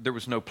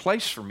was no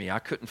place for me. I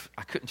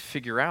couldn't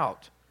figure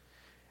out,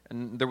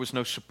 and there was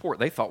no support.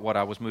 They thought what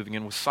I was moving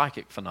in was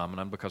psychic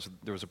phenomenon because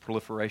there was a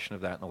proliferation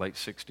of that in the late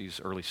 60s,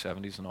 early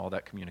 70s, and all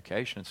that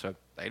communication. And so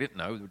they didn't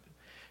know. It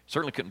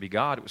certainly couldn't be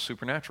God. It was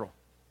supernatural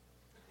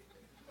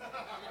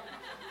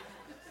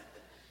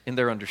in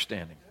their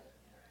understanding.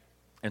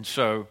 And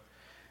so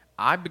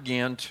I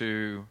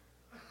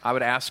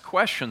would ask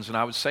questions, and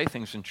I would say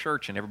things in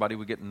church, and everybody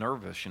would get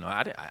nervous.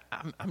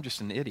 I'm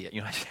just an idiot.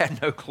 I just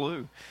had no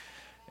clue.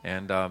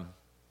 And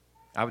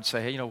I would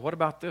say, hey, what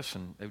about this?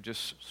 And they would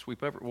just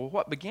sweep over it. Well,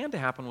 what began to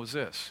happen was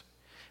this.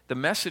 The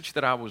message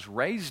that I was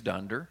raised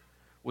under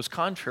was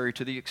contrary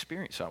to the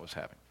experience I was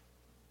having.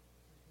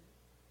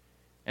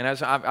 And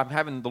as I'm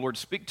having the Lord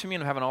speak to me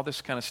and I'm having all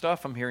this kind of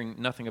stuff, I'm hearing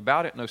nothing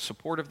about it, no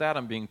support of that.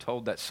 I'm being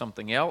told that's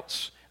something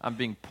else. I'm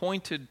being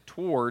pointed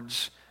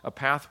towards a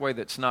pathway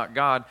that's not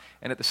God.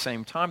 And at the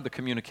same time, the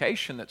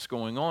communication that's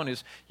going on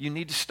is, you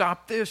need to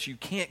stop this. You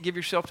can't give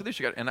yourself to this.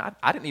 And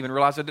I didn't even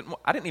realize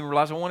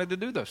I wanted to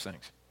do those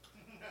things.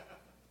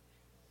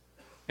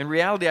 In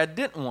reality, I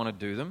didn't want to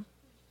do them.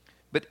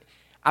 But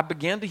I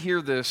began to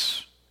hear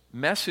this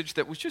message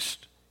that was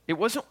it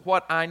wasn't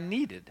what I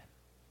needed.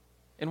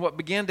 And what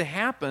began to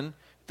happen,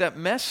 that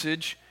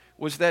message,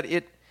 was that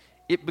it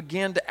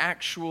began to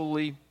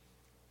actually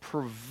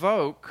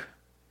provoke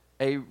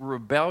a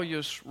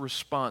rebellious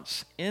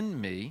response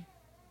in me.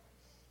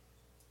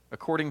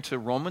 According to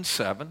Romans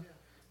 7,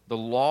 the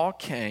law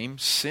came,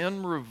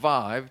 sin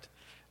revived,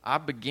 I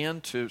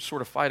began to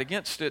sort of fight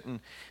against it, and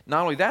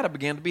not only that, I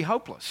began to be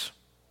hopeless.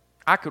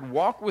 I could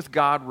walk with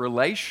God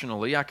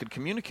relationally. I could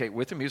communicate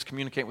with Him. He was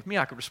communicating with me.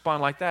 I could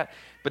respond like that.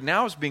 But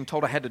now I was being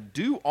told I had to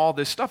do all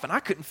this stuff, and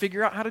I couldn't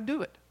figure out how to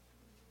do it.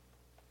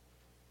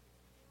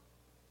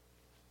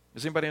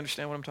 Does anybody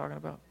understand what I'm talking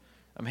about?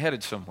 I'm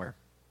headed somewhere.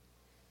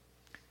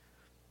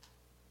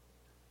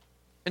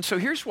 And so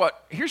here's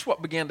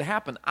what began to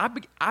happen. I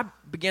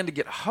began to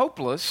get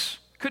hopeless,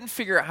 couldn't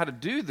figure out how to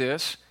do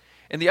this.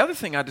 And the other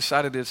thing I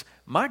decided is,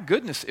 my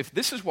goodness, if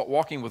this is what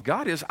walking with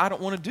God is, I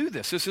don't want to do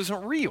this. This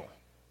isn't real.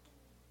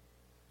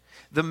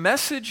 The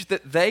message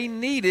that they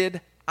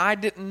needed, I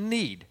didn't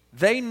need.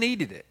 They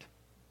needed it.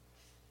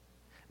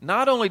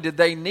 Not only did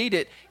they need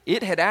it,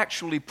 it had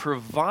actually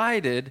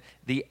provided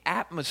the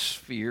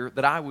atmosphere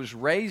that I was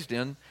raised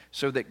in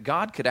so that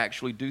God could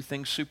actually do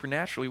things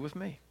supernaturally with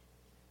me.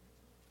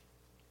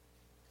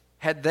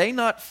 Had they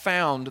not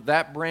found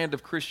that brand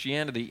of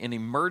Christianity and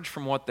emerged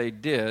from what they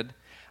did,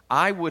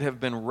 I would have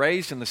been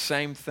raised in the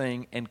same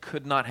thing and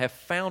could not have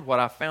found what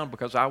I found,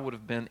 because I would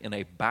have been in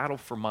a battle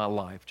for my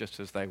life just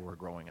as they were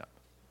growing up.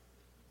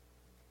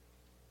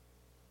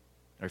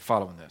 Are you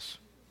following this?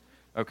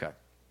 Okay.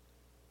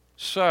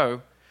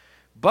 So,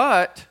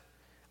 but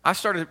I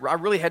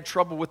really had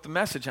trouble with the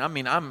message.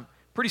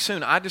 Pretty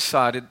soon I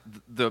decided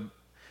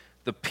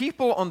the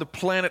people on the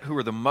planet who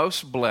are the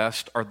most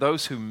blessed are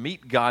those who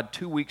meet God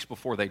 2 weeks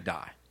before they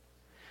die,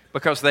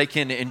 because they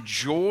can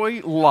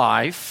enjoy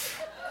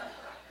life.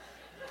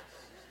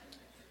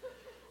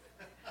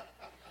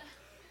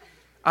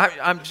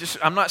 I'm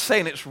not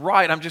saying it's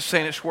right. I'm just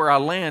saying it's where I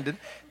landed.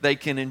 They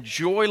can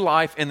enjoy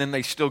life and then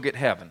they still get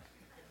heaven.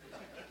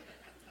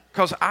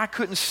 Because I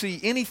couldn't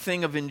see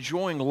anything of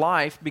enjoying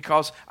life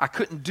because I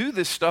couldn't do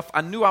this stuff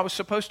I knew I was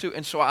supposed to.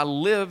 And so I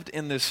lived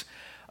in this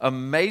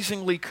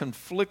amazingly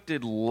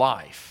conflicted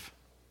life.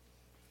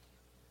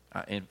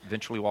 I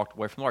eventually walked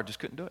away from the Lord. Just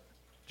couldn't do it.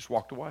 Just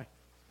walked away.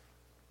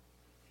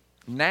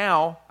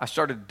 Now I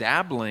started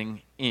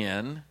dabbling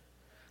in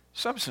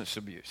substance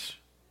abuse.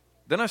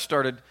 Then I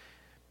started,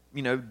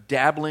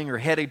 dabbling or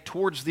headed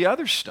towards the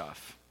other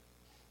stuff.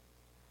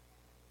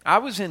 I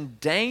was in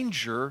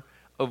danger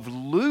of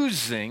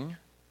losing,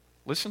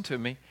 listen to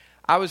me,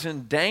 I was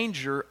in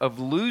danger of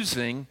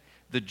losing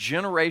the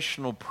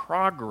generational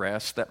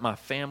progress that my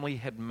family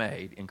had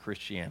made in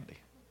Christianity.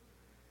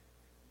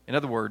 In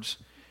other words,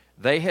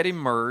 they had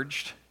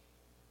emerged,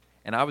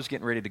 and I was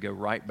getting ready to go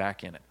right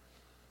back in it.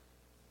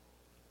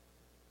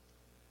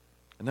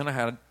 And then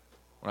when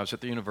I was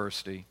at the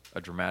university, a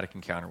dramatic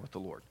encounter with the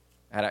Lord.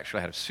 I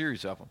had a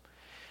series of them.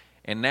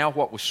 And now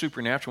what was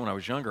supernatural when I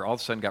was younger, all of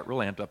a sudden got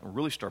really amped up and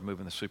really started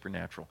moving the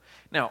supernatural.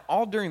 Now,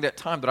 all during that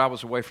time that I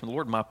was away from the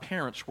Lord, my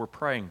parents were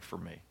praying for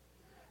me.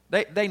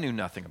 They knew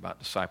nothing about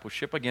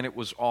discipleship. Again, it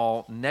was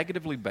all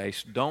negatively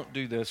based. Don't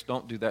do this,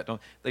 don't do that.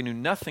 They knew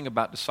nothing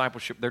about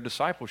discipleship. Their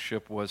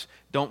discipleship was,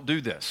 don't do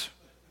this.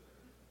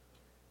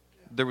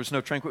 There was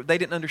no tranquility. They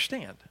didn't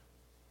understand.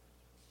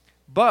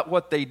 But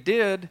what they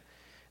did,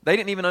 they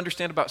didn't even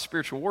understand about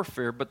spiritual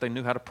warfare, but they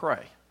knew how to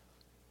pray.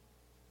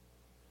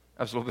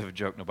 That was a little bit of a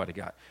joke nobody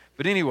got.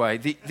 But anyway,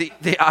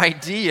 the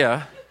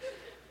idea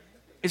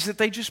is that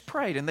they just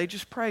prayed, and they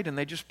just prayed, and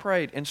they just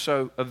prayed. And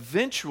so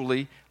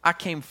eventually, I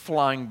came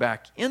flying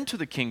back into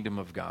the kingdom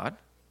of God.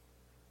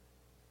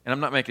 And I'm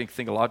not making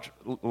a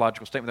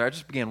logical statement there. I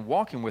just began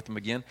walking with them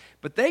again.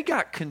 But they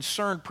got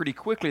concerned pretty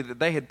quickly that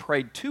they had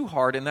prayed too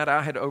hard and that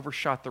I had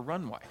overshot the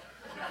runway.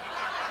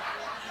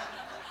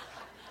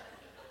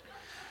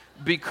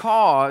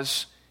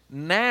 Because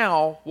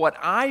now what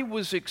I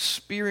was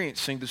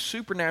experiencing, the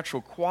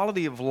supernatural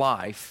quality of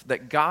life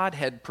that God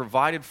had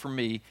provided for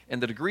me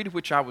and the degree to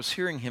which I was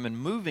hearing Him and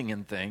moving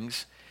in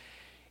things,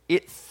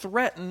 it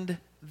threatened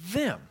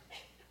them.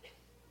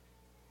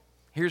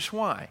 Here's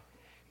why.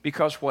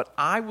 Because what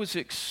I was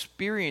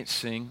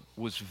experiencing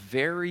was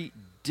very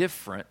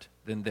different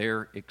than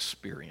their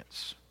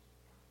experience.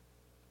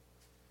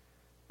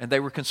 And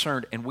they were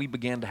concerned, and we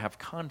began to have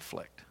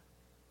conflict.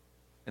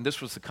 And this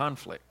was the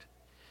conflict.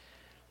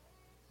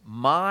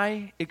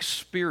 My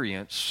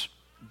experience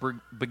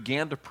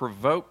began to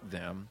provoke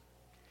them,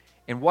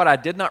 and what I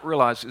did not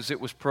realize is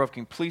it was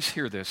provoking, please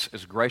hear this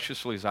as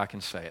graciously as I can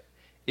say it.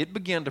 It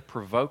began to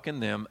provoke in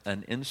them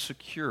an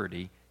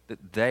insecurity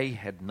that they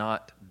had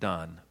not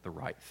done the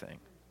right thing,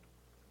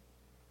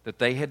 that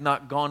they had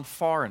not gone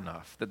far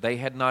enough, that they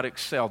had not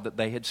excelled, that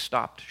they had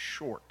stopped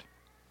short.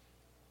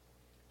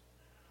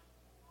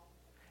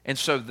 And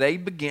so they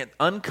began,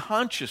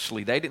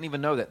 unconsciously, they didn't even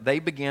know that, they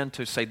began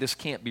to say, this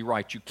can't be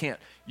right,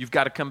 you've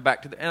got to come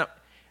back to the... And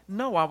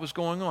no, I was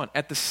going on.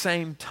 At the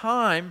same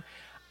time,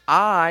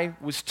 I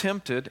was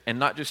tempted, and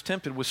not just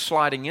tempted, was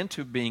sliding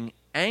into being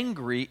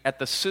angry at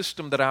the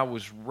system that I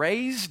was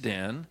raised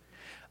in,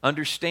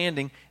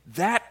 understanding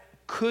that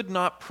could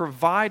not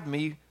provide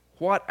me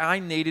what I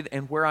needed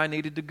and where I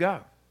needed to go.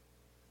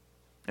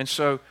 And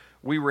so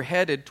we were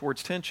headed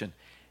towards tension.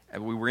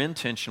 We were in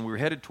tension. We were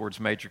headed towards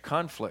major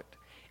conflict.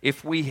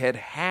 If we had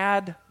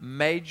had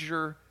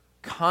major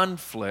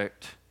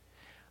conflict,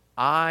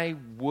 I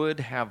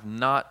would have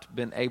not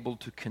been able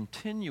to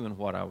continue in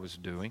what I was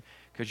doing,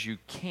 because you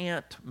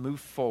can't move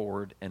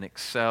forward and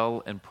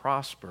excel and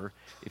prosper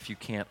if you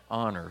can't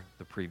honor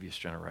the previous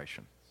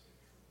generation.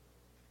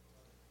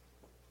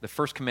 The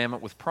first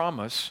commandment with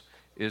promise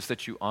is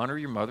that you honor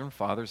your mother and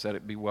fathers, that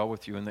it be well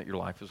with you, and that your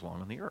life is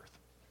long on the earth.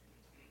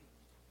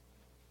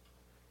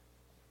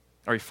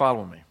 Are you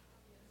following me?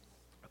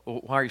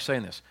 Why are you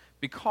saying this?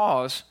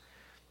 Because,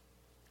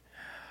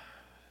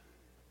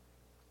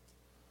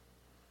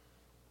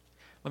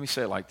 let me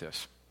say it like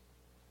this.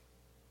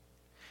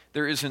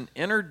 There is an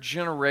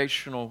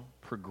intergenerational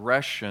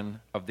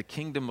progression of the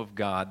kingdom of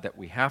God that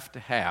we have to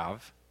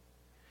have,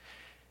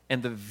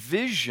 and the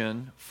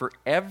vision for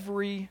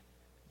every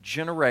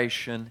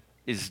generation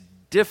is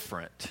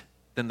different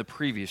than the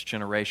previous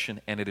generation,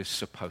 and it is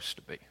supposed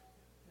to be.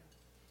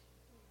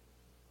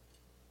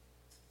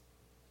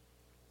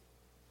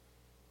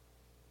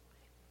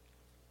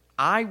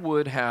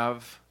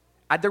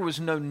 There was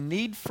no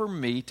need for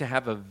me to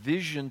have a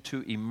vision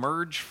to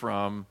emerge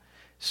from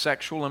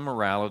sexual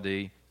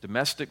immorality,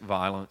 domestic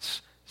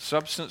violence,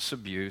 substance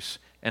abuse,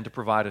 and to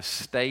provide a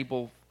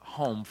stable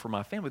home for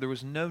my family. There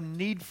was no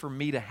need for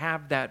me to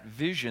have that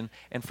vision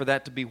and for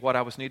that to be what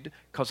I was needed,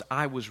 because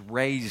I was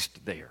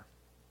raised there.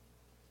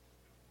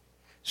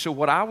 So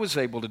what I was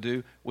able to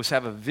do was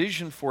have a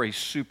vision for a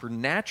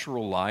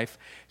supernatural life,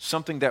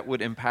 something that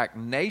would impact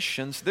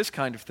nations, this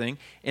kind of thing,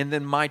 and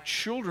then my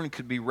children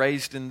could be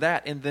raised in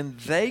that, and then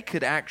they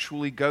could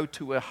actually go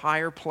to a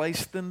higher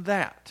place than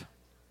that.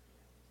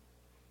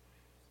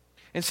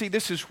 And see,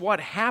 this is what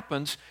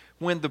happens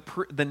when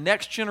the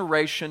next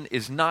generation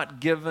is not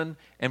given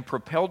and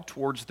propelled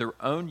towards their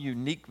own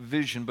unique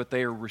vision, but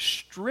they are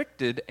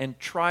restricted and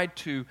try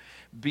to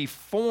be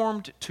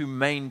formed to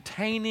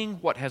maintaining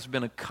what has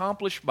been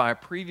accomplished by a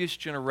previous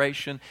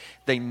generation.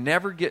 They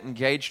never get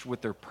engaged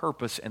with their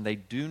purpose, and they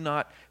do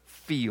not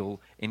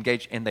feel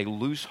engaged, and they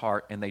lose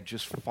heart, and they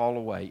just fall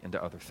away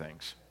into other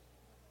things.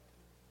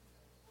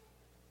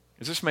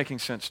 Is this making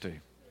sense to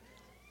you?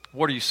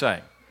 What are you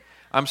saying?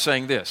 I'm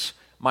saying this.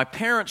 My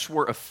parents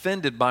were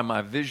offended by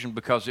my vision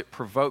because it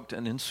provoked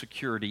an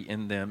insecurity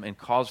in them and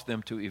caused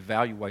them to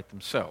evaluate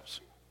themselves.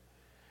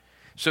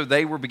 So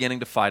they were beginning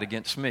to fight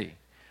against me.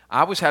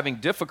 I was having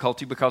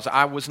difficulty because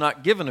I was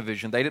not given a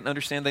vision. They didn't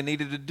understand they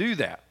needed to do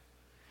that.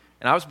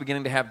 And I was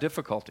beginning to have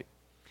difficulty.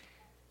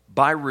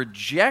 By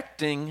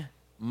rejecting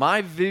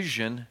my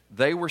vision,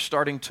 they were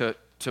starting to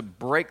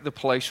break the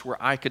place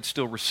where I could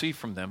still receive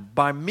from them.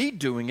 By me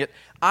doing it,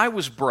 I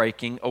was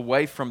breaking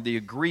away from the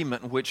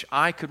agreement in which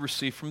I could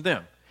receive from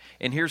them.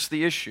 And here's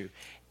the issue.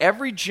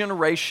 Every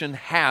generation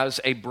has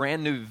a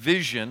brand new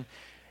vision,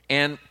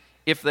 and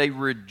if they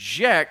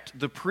reject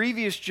the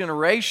previous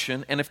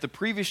generation, and if the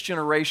previous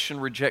generation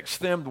rejects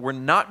them, we're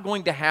not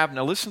going to have,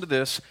 now listen to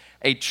this,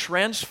 a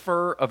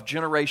transfer of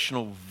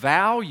generational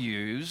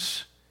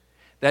values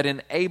that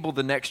enable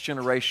the next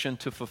generation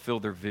to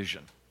fulfill their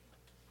vision.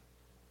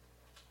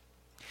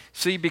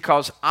 See,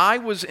 because I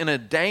was in a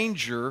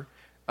danger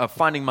of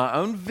finding my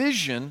own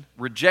vision,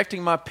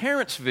 rejecting my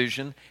parents'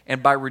 vision,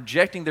 and by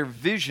rejecting their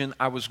vision,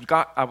 I was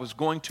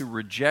going to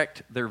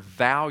reject their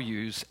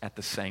values at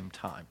the same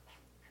time.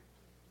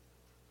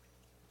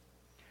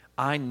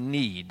 I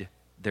need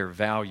their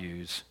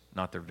values,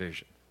 not their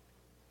vision.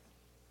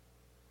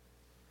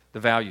 The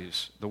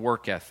values, the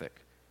work ethic,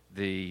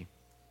 the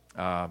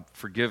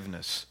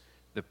forgiveness,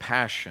 the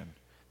passion,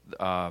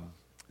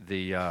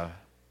 the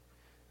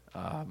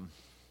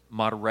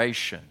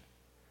moderation.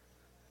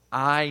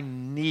 I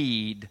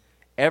need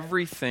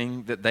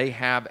everything that they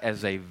have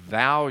as a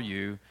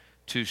value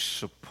to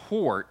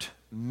support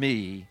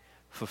me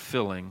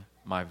fulfilling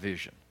my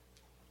vision.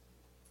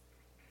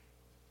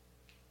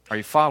 Are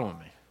you following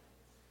me?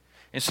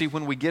 And see,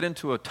 when we get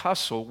into a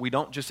tussle, we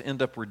don't just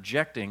end up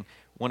rejecting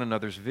one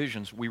another's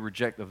visions, we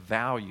reject the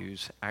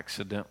values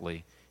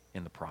accidentally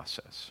in the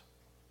process.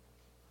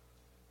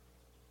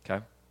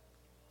 Okay?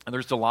 And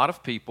there's a lot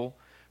of people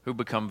who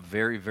become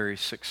very, very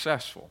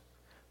successful,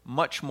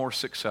 much more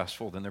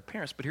successful than their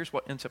parents. But here's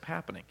what ends up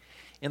happening.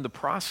 In the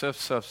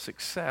process of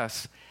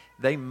success,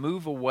 they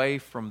move away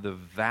from the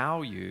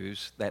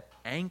values that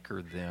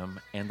anchor them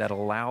and that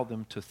allow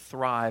them to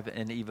thrive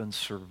and even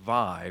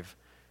survive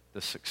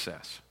the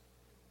success.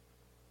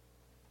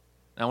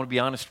 Now, I want to be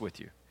honest with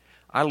you.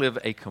 I live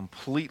a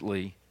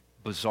completely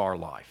bizarre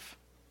life.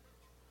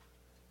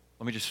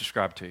 Let me just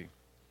describe to you.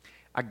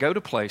 I go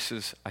to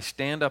places, I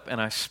stand up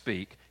and I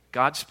speak.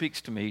 God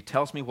speaks to me,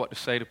 tells me what to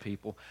say to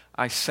people.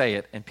 I say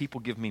it, and people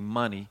give me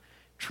money,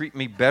 treat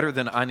me better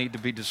than I need to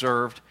be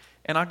deserved,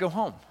 and I go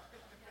home.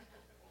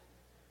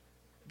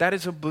 That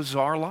is a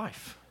bizarre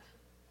life.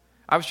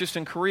 I was just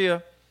in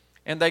Korea,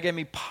 and they gave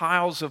me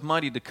piles of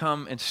money to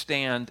come and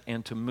stand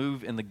and to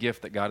move in the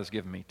gift that God has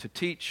given me, to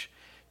teach,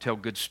 tell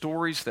good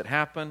stories that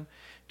happen,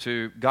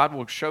 God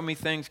will show me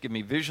things, give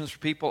me visions for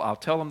people. I'll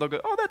tell them, they'll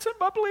go, oh, that's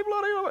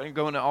unbelievable, and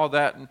go into all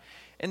that.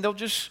 And they'll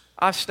just,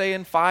 I stay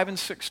in 5- and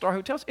 6-star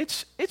hotels.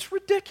 It's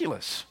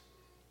ridiculous.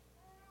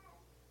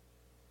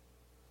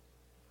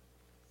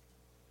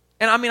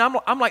 And I mean,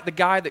 I'm like the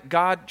guy that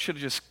God should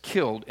have just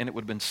killed, and it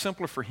would have been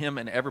simpler for him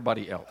and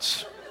everybody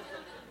else.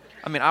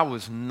 I mean, I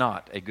was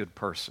not a good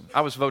person.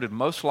 I was voted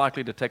most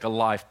likely to take a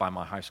life by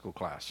my high school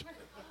class.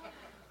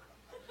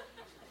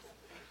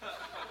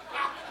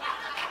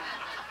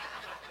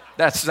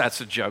 That's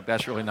a joke.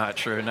 That's really not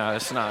true. No,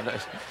 it's not.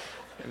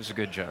 It was a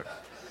good joke.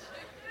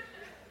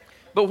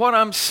 But what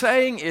I'm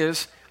saying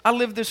is, I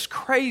live this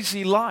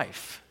crazy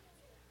life.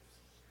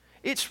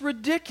 It's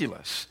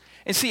ridiculous.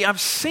 And see, I've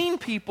seen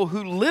people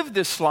who live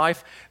this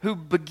life who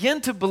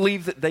begin to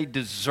believe that they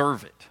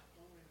deserve it.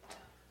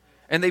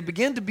 And they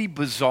begin to be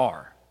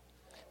bizarre.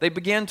 They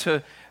begin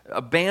to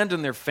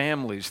abandon their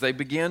families. They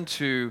begin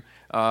to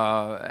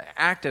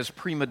act as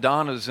prima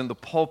donnas in the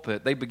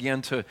pulpit. They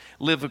begin to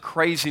live a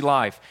crazy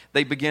life.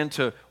 They begin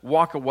to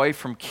walk away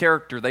from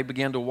character. They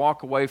begin to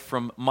walk away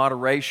from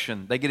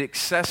moderation. They get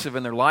excessive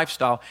in their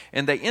lifestyle,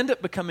 and they end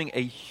up becoming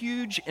a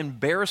huge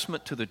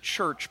embarrassment to the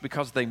church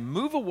because they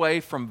move away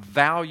from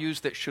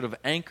values that should have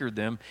anchored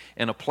them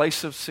in a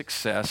place of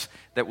success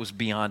that was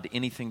beyond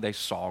anything they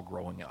saw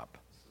growing up.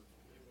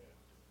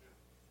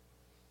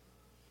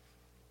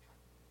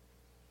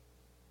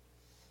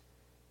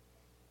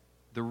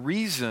 The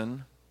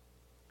reason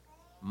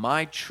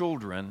my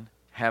children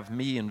have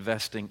me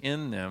investing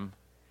in them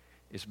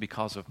is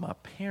because of my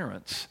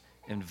parents'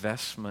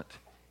 investment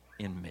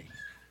in me.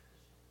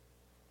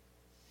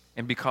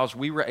 And because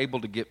we were able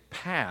to get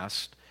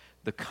past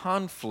the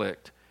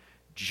conflict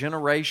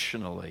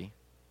generationally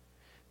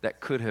that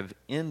could have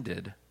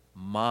ended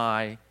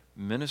my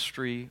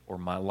ministry or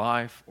my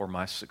life or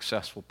my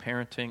successful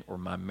parenting or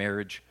my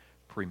marriage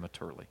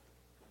prematurely.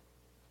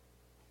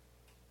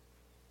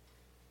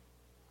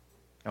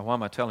 Now, why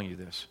am I telling you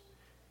this?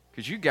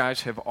 Because you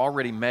guys have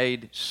already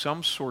made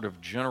some sort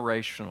of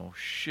generational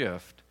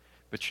shift,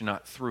 but you're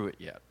not through it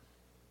yet.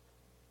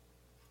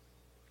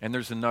 And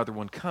there's another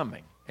one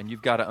coming. And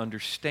you've got to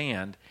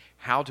understand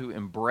how to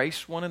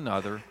embrace one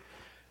another,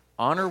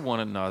 honor one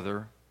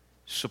another,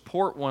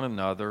 support one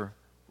another,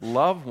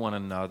 love one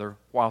another,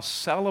 while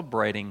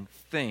celebrating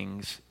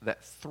things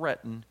that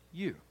threaten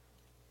you.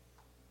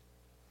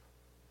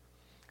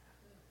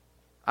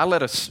 I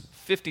let a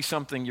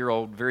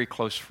 50-something-year-old, very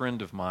close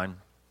friend of mine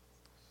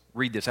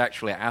read this.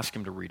 Actually, I asked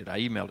him to read it. I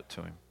emailed it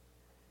to him.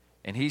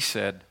 And he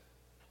said,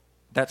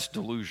 that's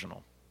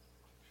delusional.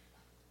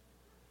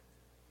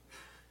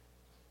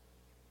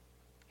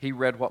 He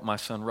read what my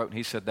son wrote, and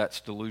he said, that's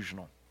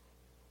delusional.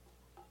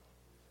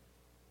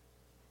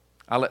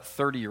 I let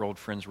 30-year-old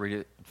friends read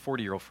it,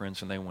 40-year-old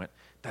friends, and they went,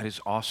 that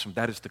is awesome.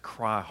 That is the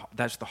cry.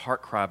 That's the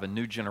heart cry of a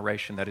new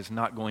generation that is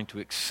not going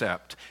to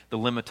accept the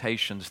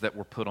limitations that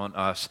were put on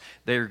us.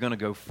 They are going to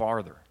go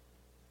farther.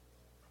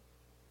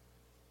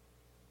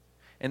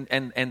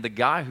 And the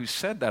guy who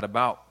said that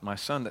about my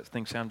son that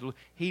thinks I'm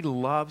delusional, he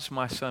loves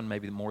my son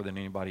maybe more than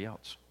anybody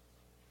else.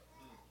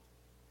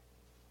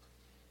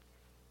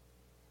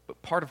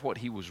 But part of what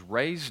he was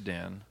raised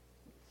in,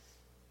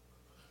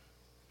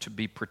 to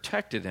be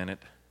protected in it,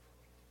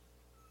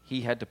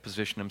 he had to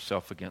position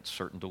himself against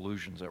certain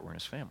delusions that were in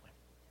his family.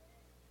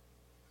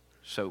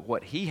 So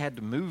what he had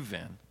to move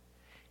in,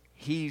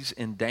 he's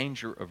in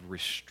danger of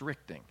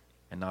restricting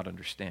and not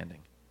understanding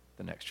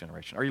the next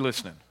generation. Are you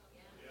listening?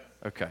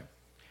 Yeah. Okay.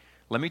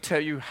 Let me tell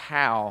you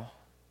how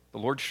the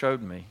Lord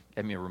showed me,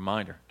 gave me a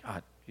reminder.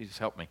 God, Jesus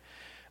help me.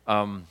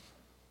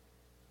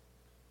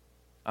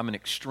 I'm an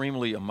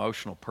extremely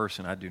emotional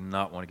person. I do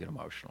not want to get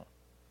emotional.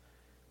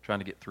 I'm trying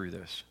to get through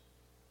this.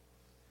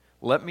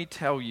 Let me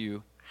tell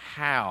you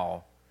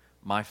how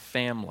my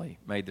family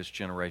made this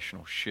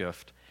generational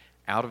shift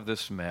out of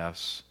this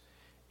mess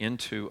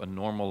into a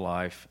normal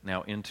life,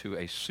 now into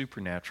a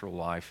supernatural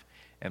life,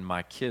 and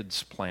my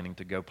kids planning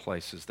to go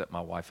places that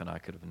my wife and I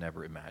could have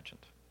never imagined.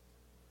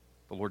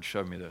 The Lord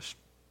showed me this.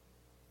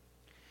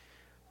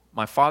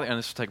 My father, and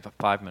this will take about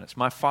 5 minutes,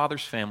 my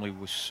father's family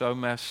was so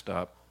messed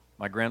up.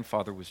 My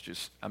grandfather was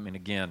just,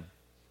 again,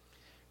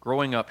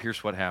 growing up,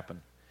 here's what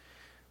happened.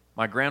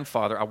 My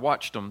grandfather, I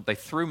watched them, they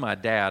threw my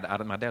dad's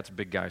a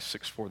big guy,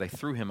 6'4", they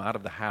threw him out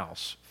of the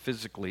house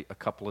physically a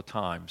couple of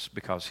times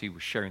because he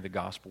was sharing the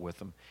gospel with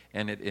them,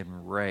 and it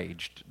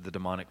enraged the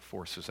demonic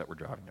forces that were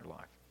driving their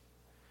life.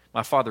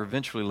 My father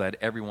eventually led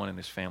everyone in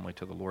his family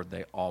to the Lord.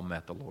 They all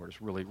met the Lord.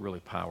 It's a really, really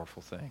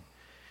powerful thing.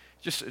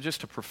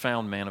 Just a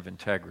profound man of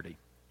integrity.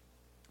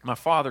 My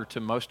father, to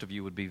most of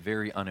you, would be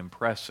very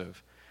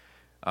unimpressive.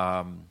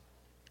 But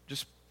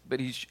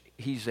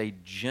he's a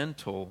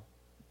gentle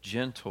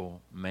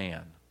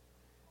man,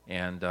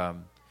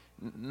 and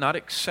not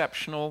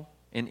exceptional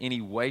in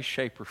any way,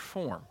 shape, or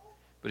form.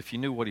 But if you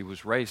knew what he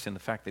was raised in, the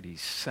fact that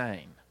he's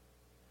sane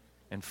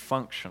and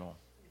functional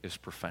is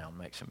profound,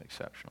 makes him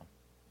exceptional.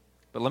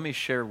 But let me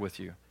share with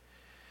you,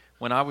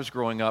 when I was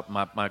growing up,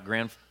 my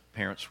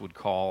grandparents would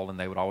call, and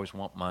they would always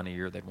want money,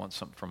 or they'd want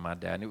something from my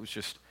dad, and it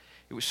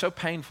was so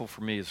painful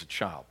for me as a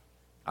child.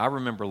 I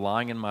remember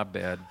lying in my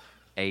bed,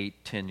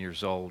 8, 10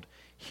 years old,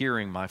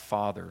 hearing my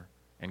father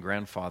and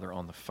grandfather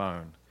on the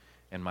phone,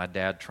 and my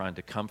dad trying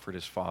to comfort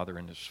his father,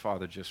 and his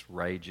father just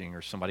raging,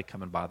 or somebody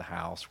coming by the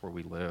house where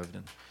we lived.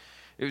 And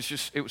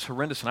it was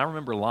horrendous. And I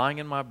remember lying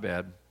in my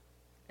bed,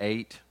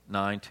 8,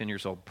 9, 10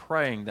 years old,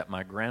 praying that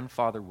my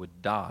grandfather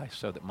would die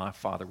so that my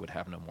father would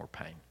have no more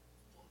pain.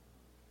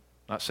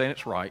 Not saying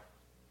it's right.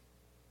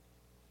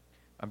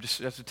 As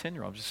a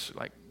 10-year-old, I'm just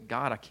like,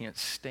 God, I can't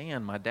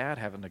stand my dad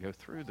having to go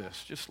through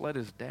this. Just let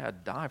his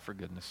dad die, for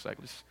goodness sake.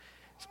 Let's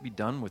be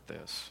done with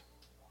this.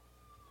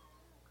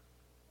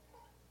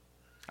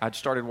 I'd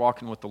started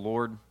walking with the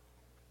Lord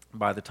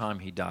by the time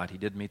he died. He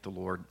did meet the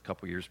Lord a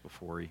couple years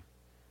before he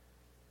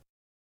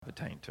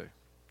attained to.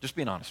 Just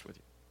being honest with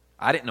you.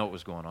 I didn't know what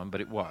was going on, but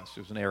it was.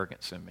 There was an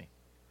arrogance in me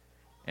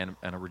and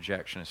a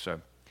rejection. And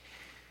so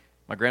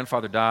my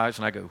grandfather dies,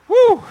 and I go,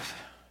 whoo,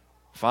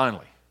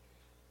 finally.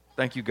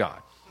 Thank you,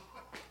 God.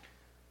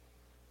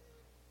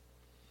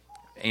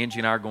 Angie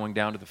and I are going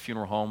down to the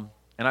funeral home,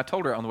 and I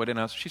told her on the way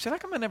down, she said, how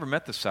come I never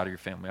met this side of your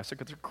family? I said,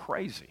 because they're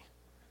crazy.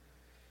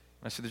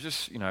 I said, they're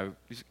just,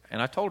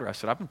 and I told her, I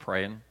said, I've been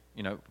praying,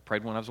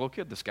 prayed when I was a little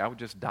kid. This guy would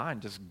just die and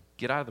just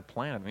get out of the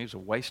planet. It was a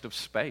waste of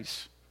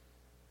space.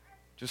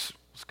 Just,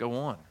 let's go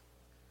on.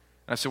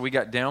 And I said, we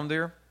got down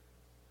there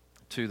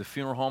to the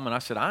funeral home, and I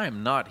said, I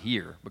am not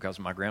here because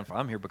of my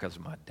grandfather. I'm here because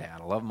of my dad.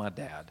 I love my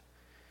dad.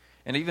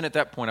 And even at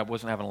that point, I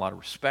wasn't having a lot of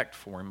respect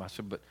for him. I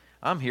said, but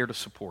I'm here to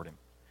support him.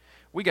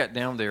 We got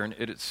down there, and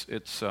it's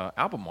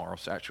Albemarle.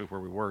 It's actually where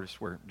we were. It's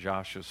where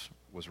Josh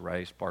was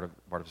raised, part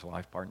of his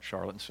life, part in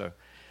Charlotte. And so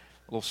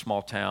a little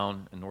small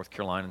town in North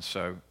Carolina. And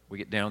so we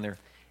get down there,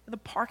 and the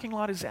parking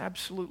lot is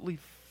absolutely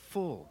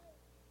full.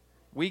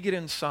 We get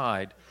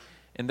inside,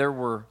 and there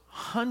were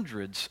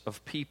hundreds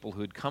of people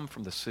who had come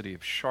from the city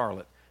of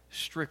Charlotte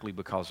strictly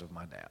because of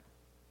my dad.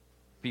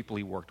 People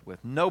he worked with.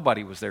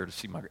 Nobody was there to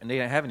see and they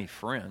didn't have any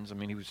friends.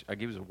 He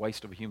was a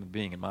waste of a human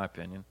being, in my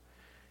opinion,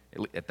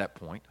 at that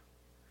point.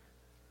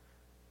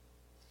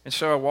 And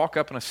so I walk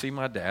up and I see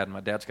my dad, and my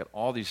dad's got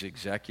all these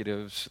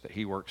executives that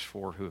he works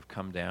for who have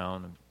come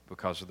down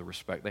because of the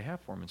respect they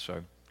have for him. And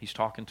so he's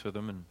talking to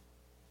them, and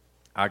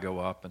I go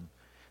up and,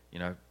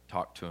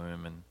 talk to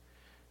him. And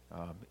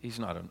he's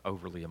not an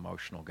overly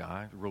emotional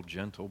guy, real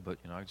gentle, but,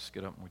 I just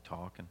get up and we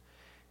talk. And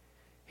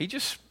he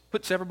just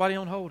puts everybody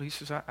on hold. He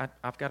says,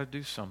 I've got to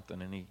do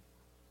something. And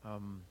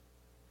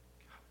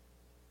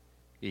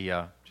he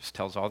just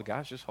tells all the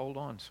guys, just hold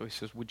on. So he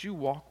says, would you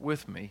walk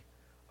with me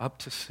up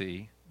to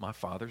see my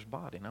father's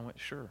body? And I went,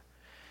 sure.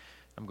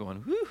 I'm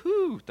going,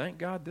 whoo-hoo, thank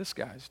God this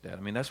guy's dead.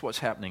 That's what's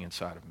happening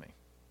inside of me.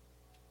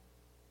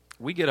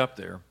 We get up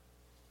there,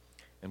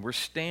 and we're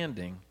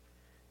standing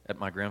at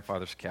my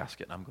grandfather's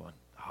casket, and I'm going,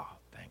 oh,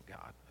 thank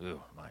God.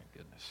 Oh, my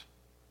goodness.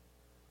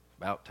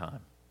 About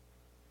time.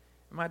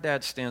 And my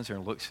dad stands there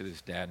and looks at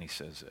his dad, and he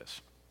says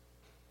this,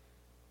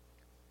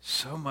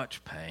 so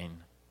much pain,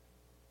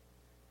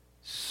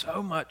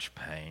 so much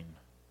pain,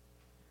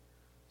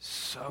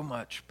 so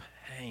much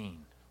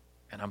pain.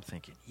 And I'm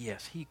thinking,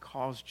 yes, he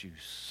caused you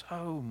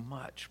so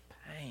much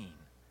pain.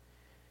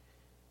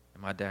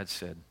 And my dad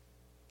said,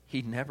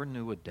 he never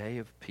knew a day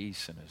of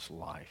peace in his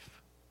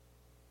life.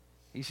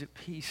 He's at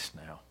peace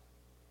now.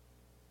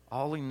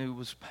 All he knew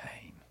was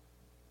pain.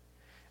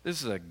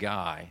 This is a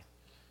guy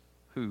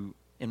who,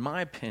 in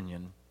my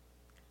opinion,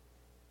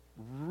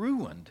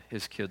 ruined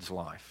his kid's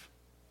life.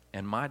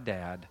 And my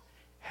dad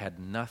had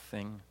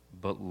nothing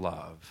but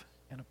love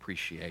and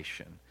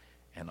appreciation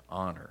and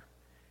honor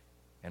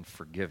and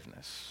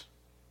forgiveness.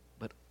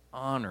 But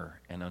honor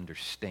and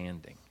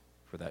understanding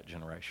for that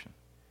generation.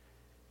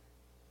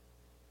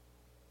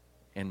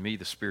 And me,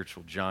 the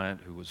spiritual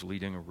giant who was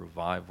leading a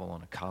revival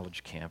on a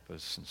college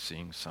campus and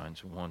seeing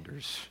signs and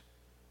wonders,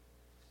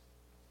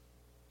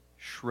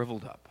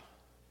 shriveled up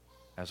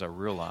as I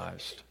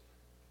realized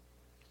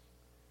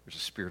there's a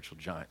spiritual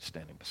giant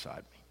standing beside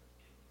me.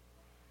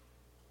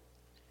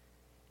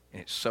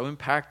 And it so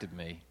impacted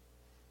me,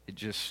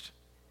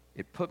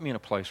 it put me in a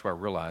place where I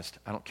realized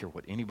I don't care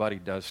what anybody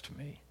does to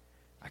me,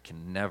 I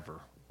can never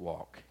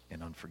walk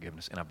in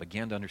unforgiveness. And I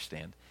began to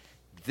understand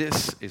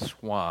this is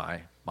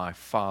why my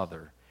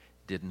father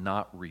did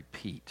not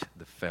repeat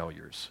the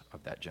failures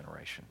of that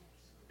generation.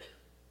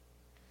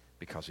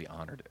 Because he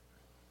honored it.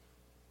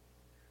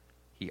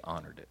 He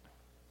honored it.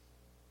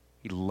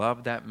 He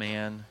loved that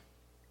man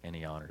and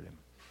he honored him.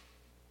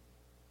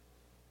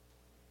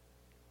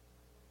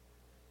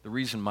 The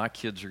reason my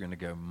kids are going to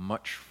go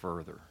much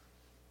further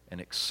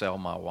and excel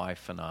my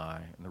wife and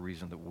I, and the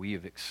reason that we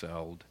have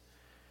excelled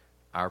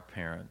our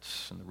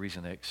parents, and the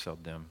reason they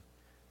excelled them,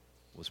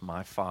 was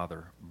my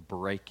father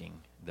breaking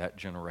that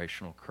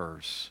generational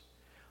curse,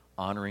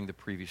 honoring the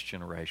previous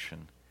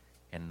generation,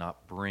 and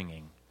not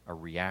bringing a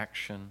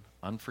reaction,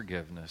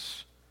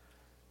 unforgiveness,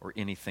 or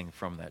anything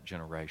from that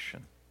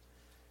generation,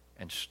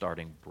 and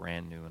starting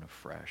brand new and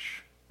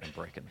afresh and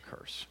breaking the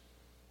curse.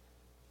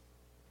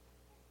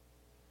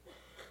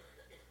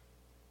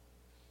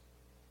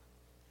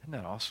 Isn't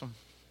that awesome?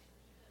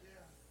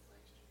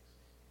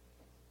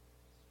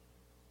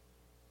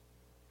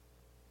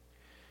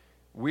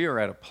 We are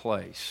at a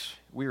place,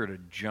 we are at a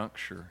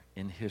juncture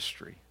in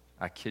history,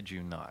 I kid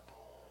you not,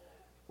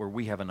 where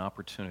we have an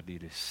opportunity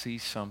to see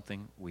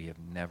something we have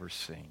never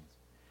seen.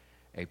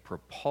 A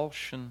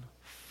propulsion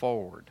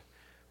forward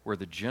where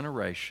the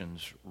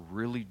generations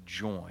really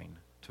join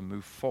to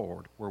move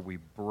forward, where we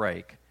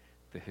break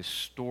the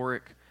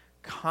historic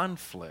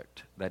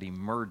conflict that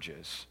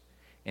emerges.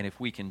 And if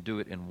we can do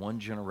it in one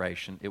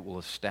generation, it will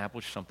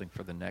establish something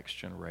for the next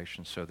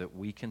generation so that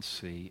we can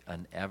see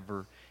an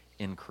ever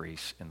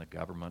increase in the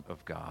government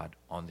of God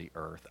on the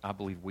earth. I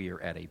believe we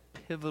are at a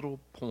pivotal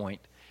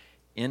point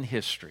in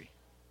history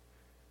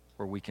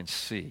where we can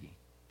see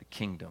the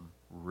kingdom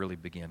really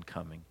begin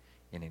coming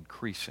in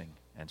increasing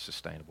and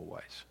sustainable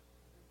ways.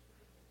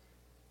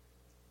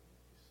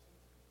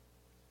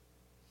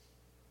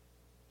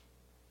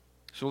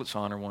 So let's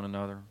honor one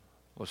another.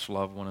 Let's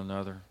love one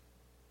another.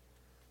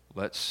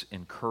 Let's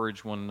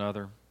encourage one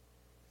another.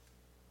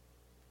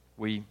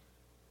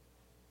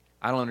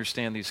 I don't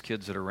understand these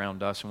kids that are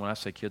around us, and when I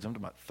say kids, I'm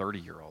talking about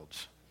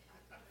 30-year-olds.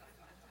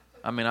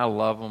 I mean, I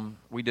love them.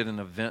 We did an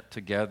event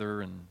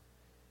together, and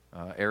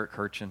Eric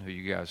Kirchen, who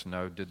you guys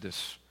know, did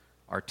this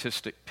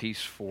artistic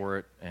piece for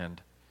it, and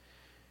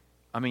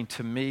I mean,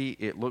 to me,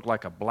 it looked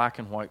like a black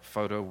and white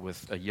photo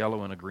with a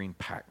yellow and a green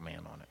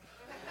Pac-Man on it.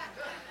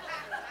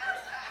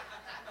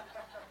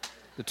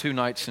 The 2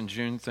 nights in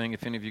June thing,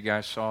 if any of you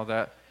guys saw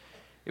that,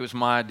 it was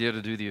my idea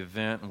to do the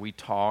event, and we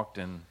talked,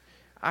 and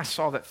I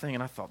saw that thing,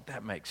 and I thought,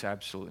 that makes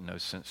absolutely no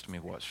sense to me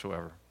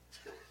whatsoever.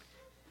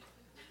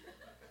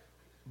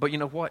 But you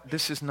know what?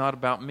 This is not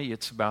about me.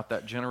 It's about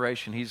that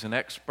generation. He's an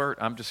expert.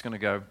 I'm just going to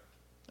go,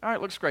 all right,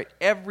 looks great.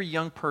 Every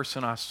young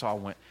person I saw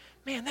went,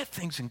 man, that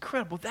thing's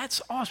incredible.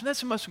 That's awesome.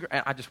 That's the most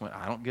incredible. I just went,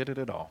 I don't get it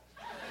at all.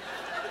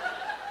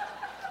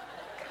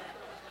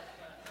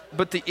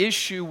 But the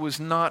issue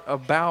was not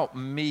about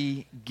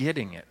me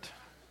getting it.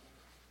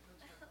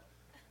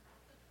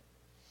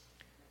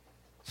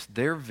 It's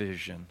their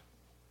vision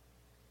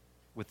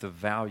with the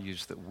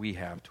values that we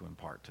have to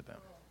impart to them.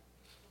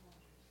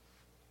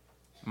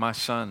 My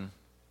son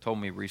told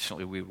me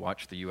recently we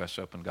watched the U.S.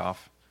 Open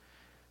golf,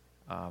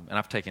 and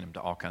I've taken him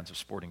to all kinds of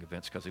sporting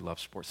events because he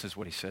loves sports. This is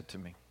what he said to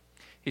me.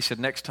 He said,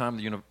 next time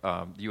the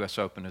U.S.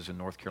 Open is in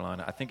North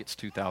Carolina, I think it's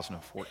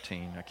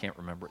 2014, I can't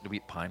remember, it'll be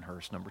at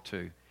Pinehurst, number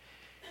 2.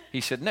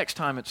 He said, next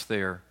time it's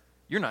there,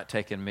 you're not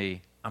taking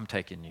me, I'm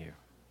taking you.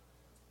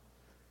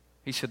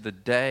 He said, the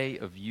day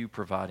of you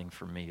providing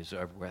for me is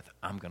over with.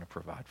 I'm going to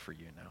provide for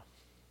you now.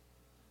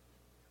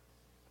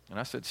 And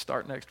I said,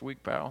 start next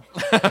week, pal.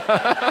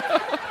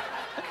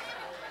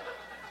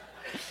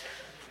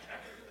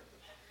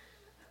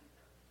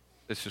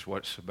 This is what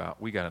it's about.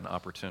 We got an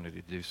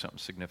opportunity to do something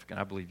significant.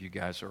 I believe you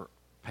guys are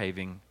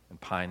paving and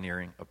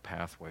pioneering a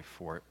pathway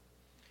for it.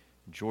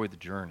 Enjoy the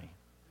journey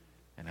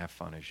and have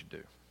fun as you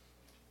do.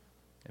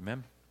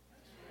 Amen?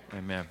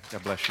 Amen.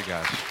 God bless you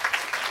guys.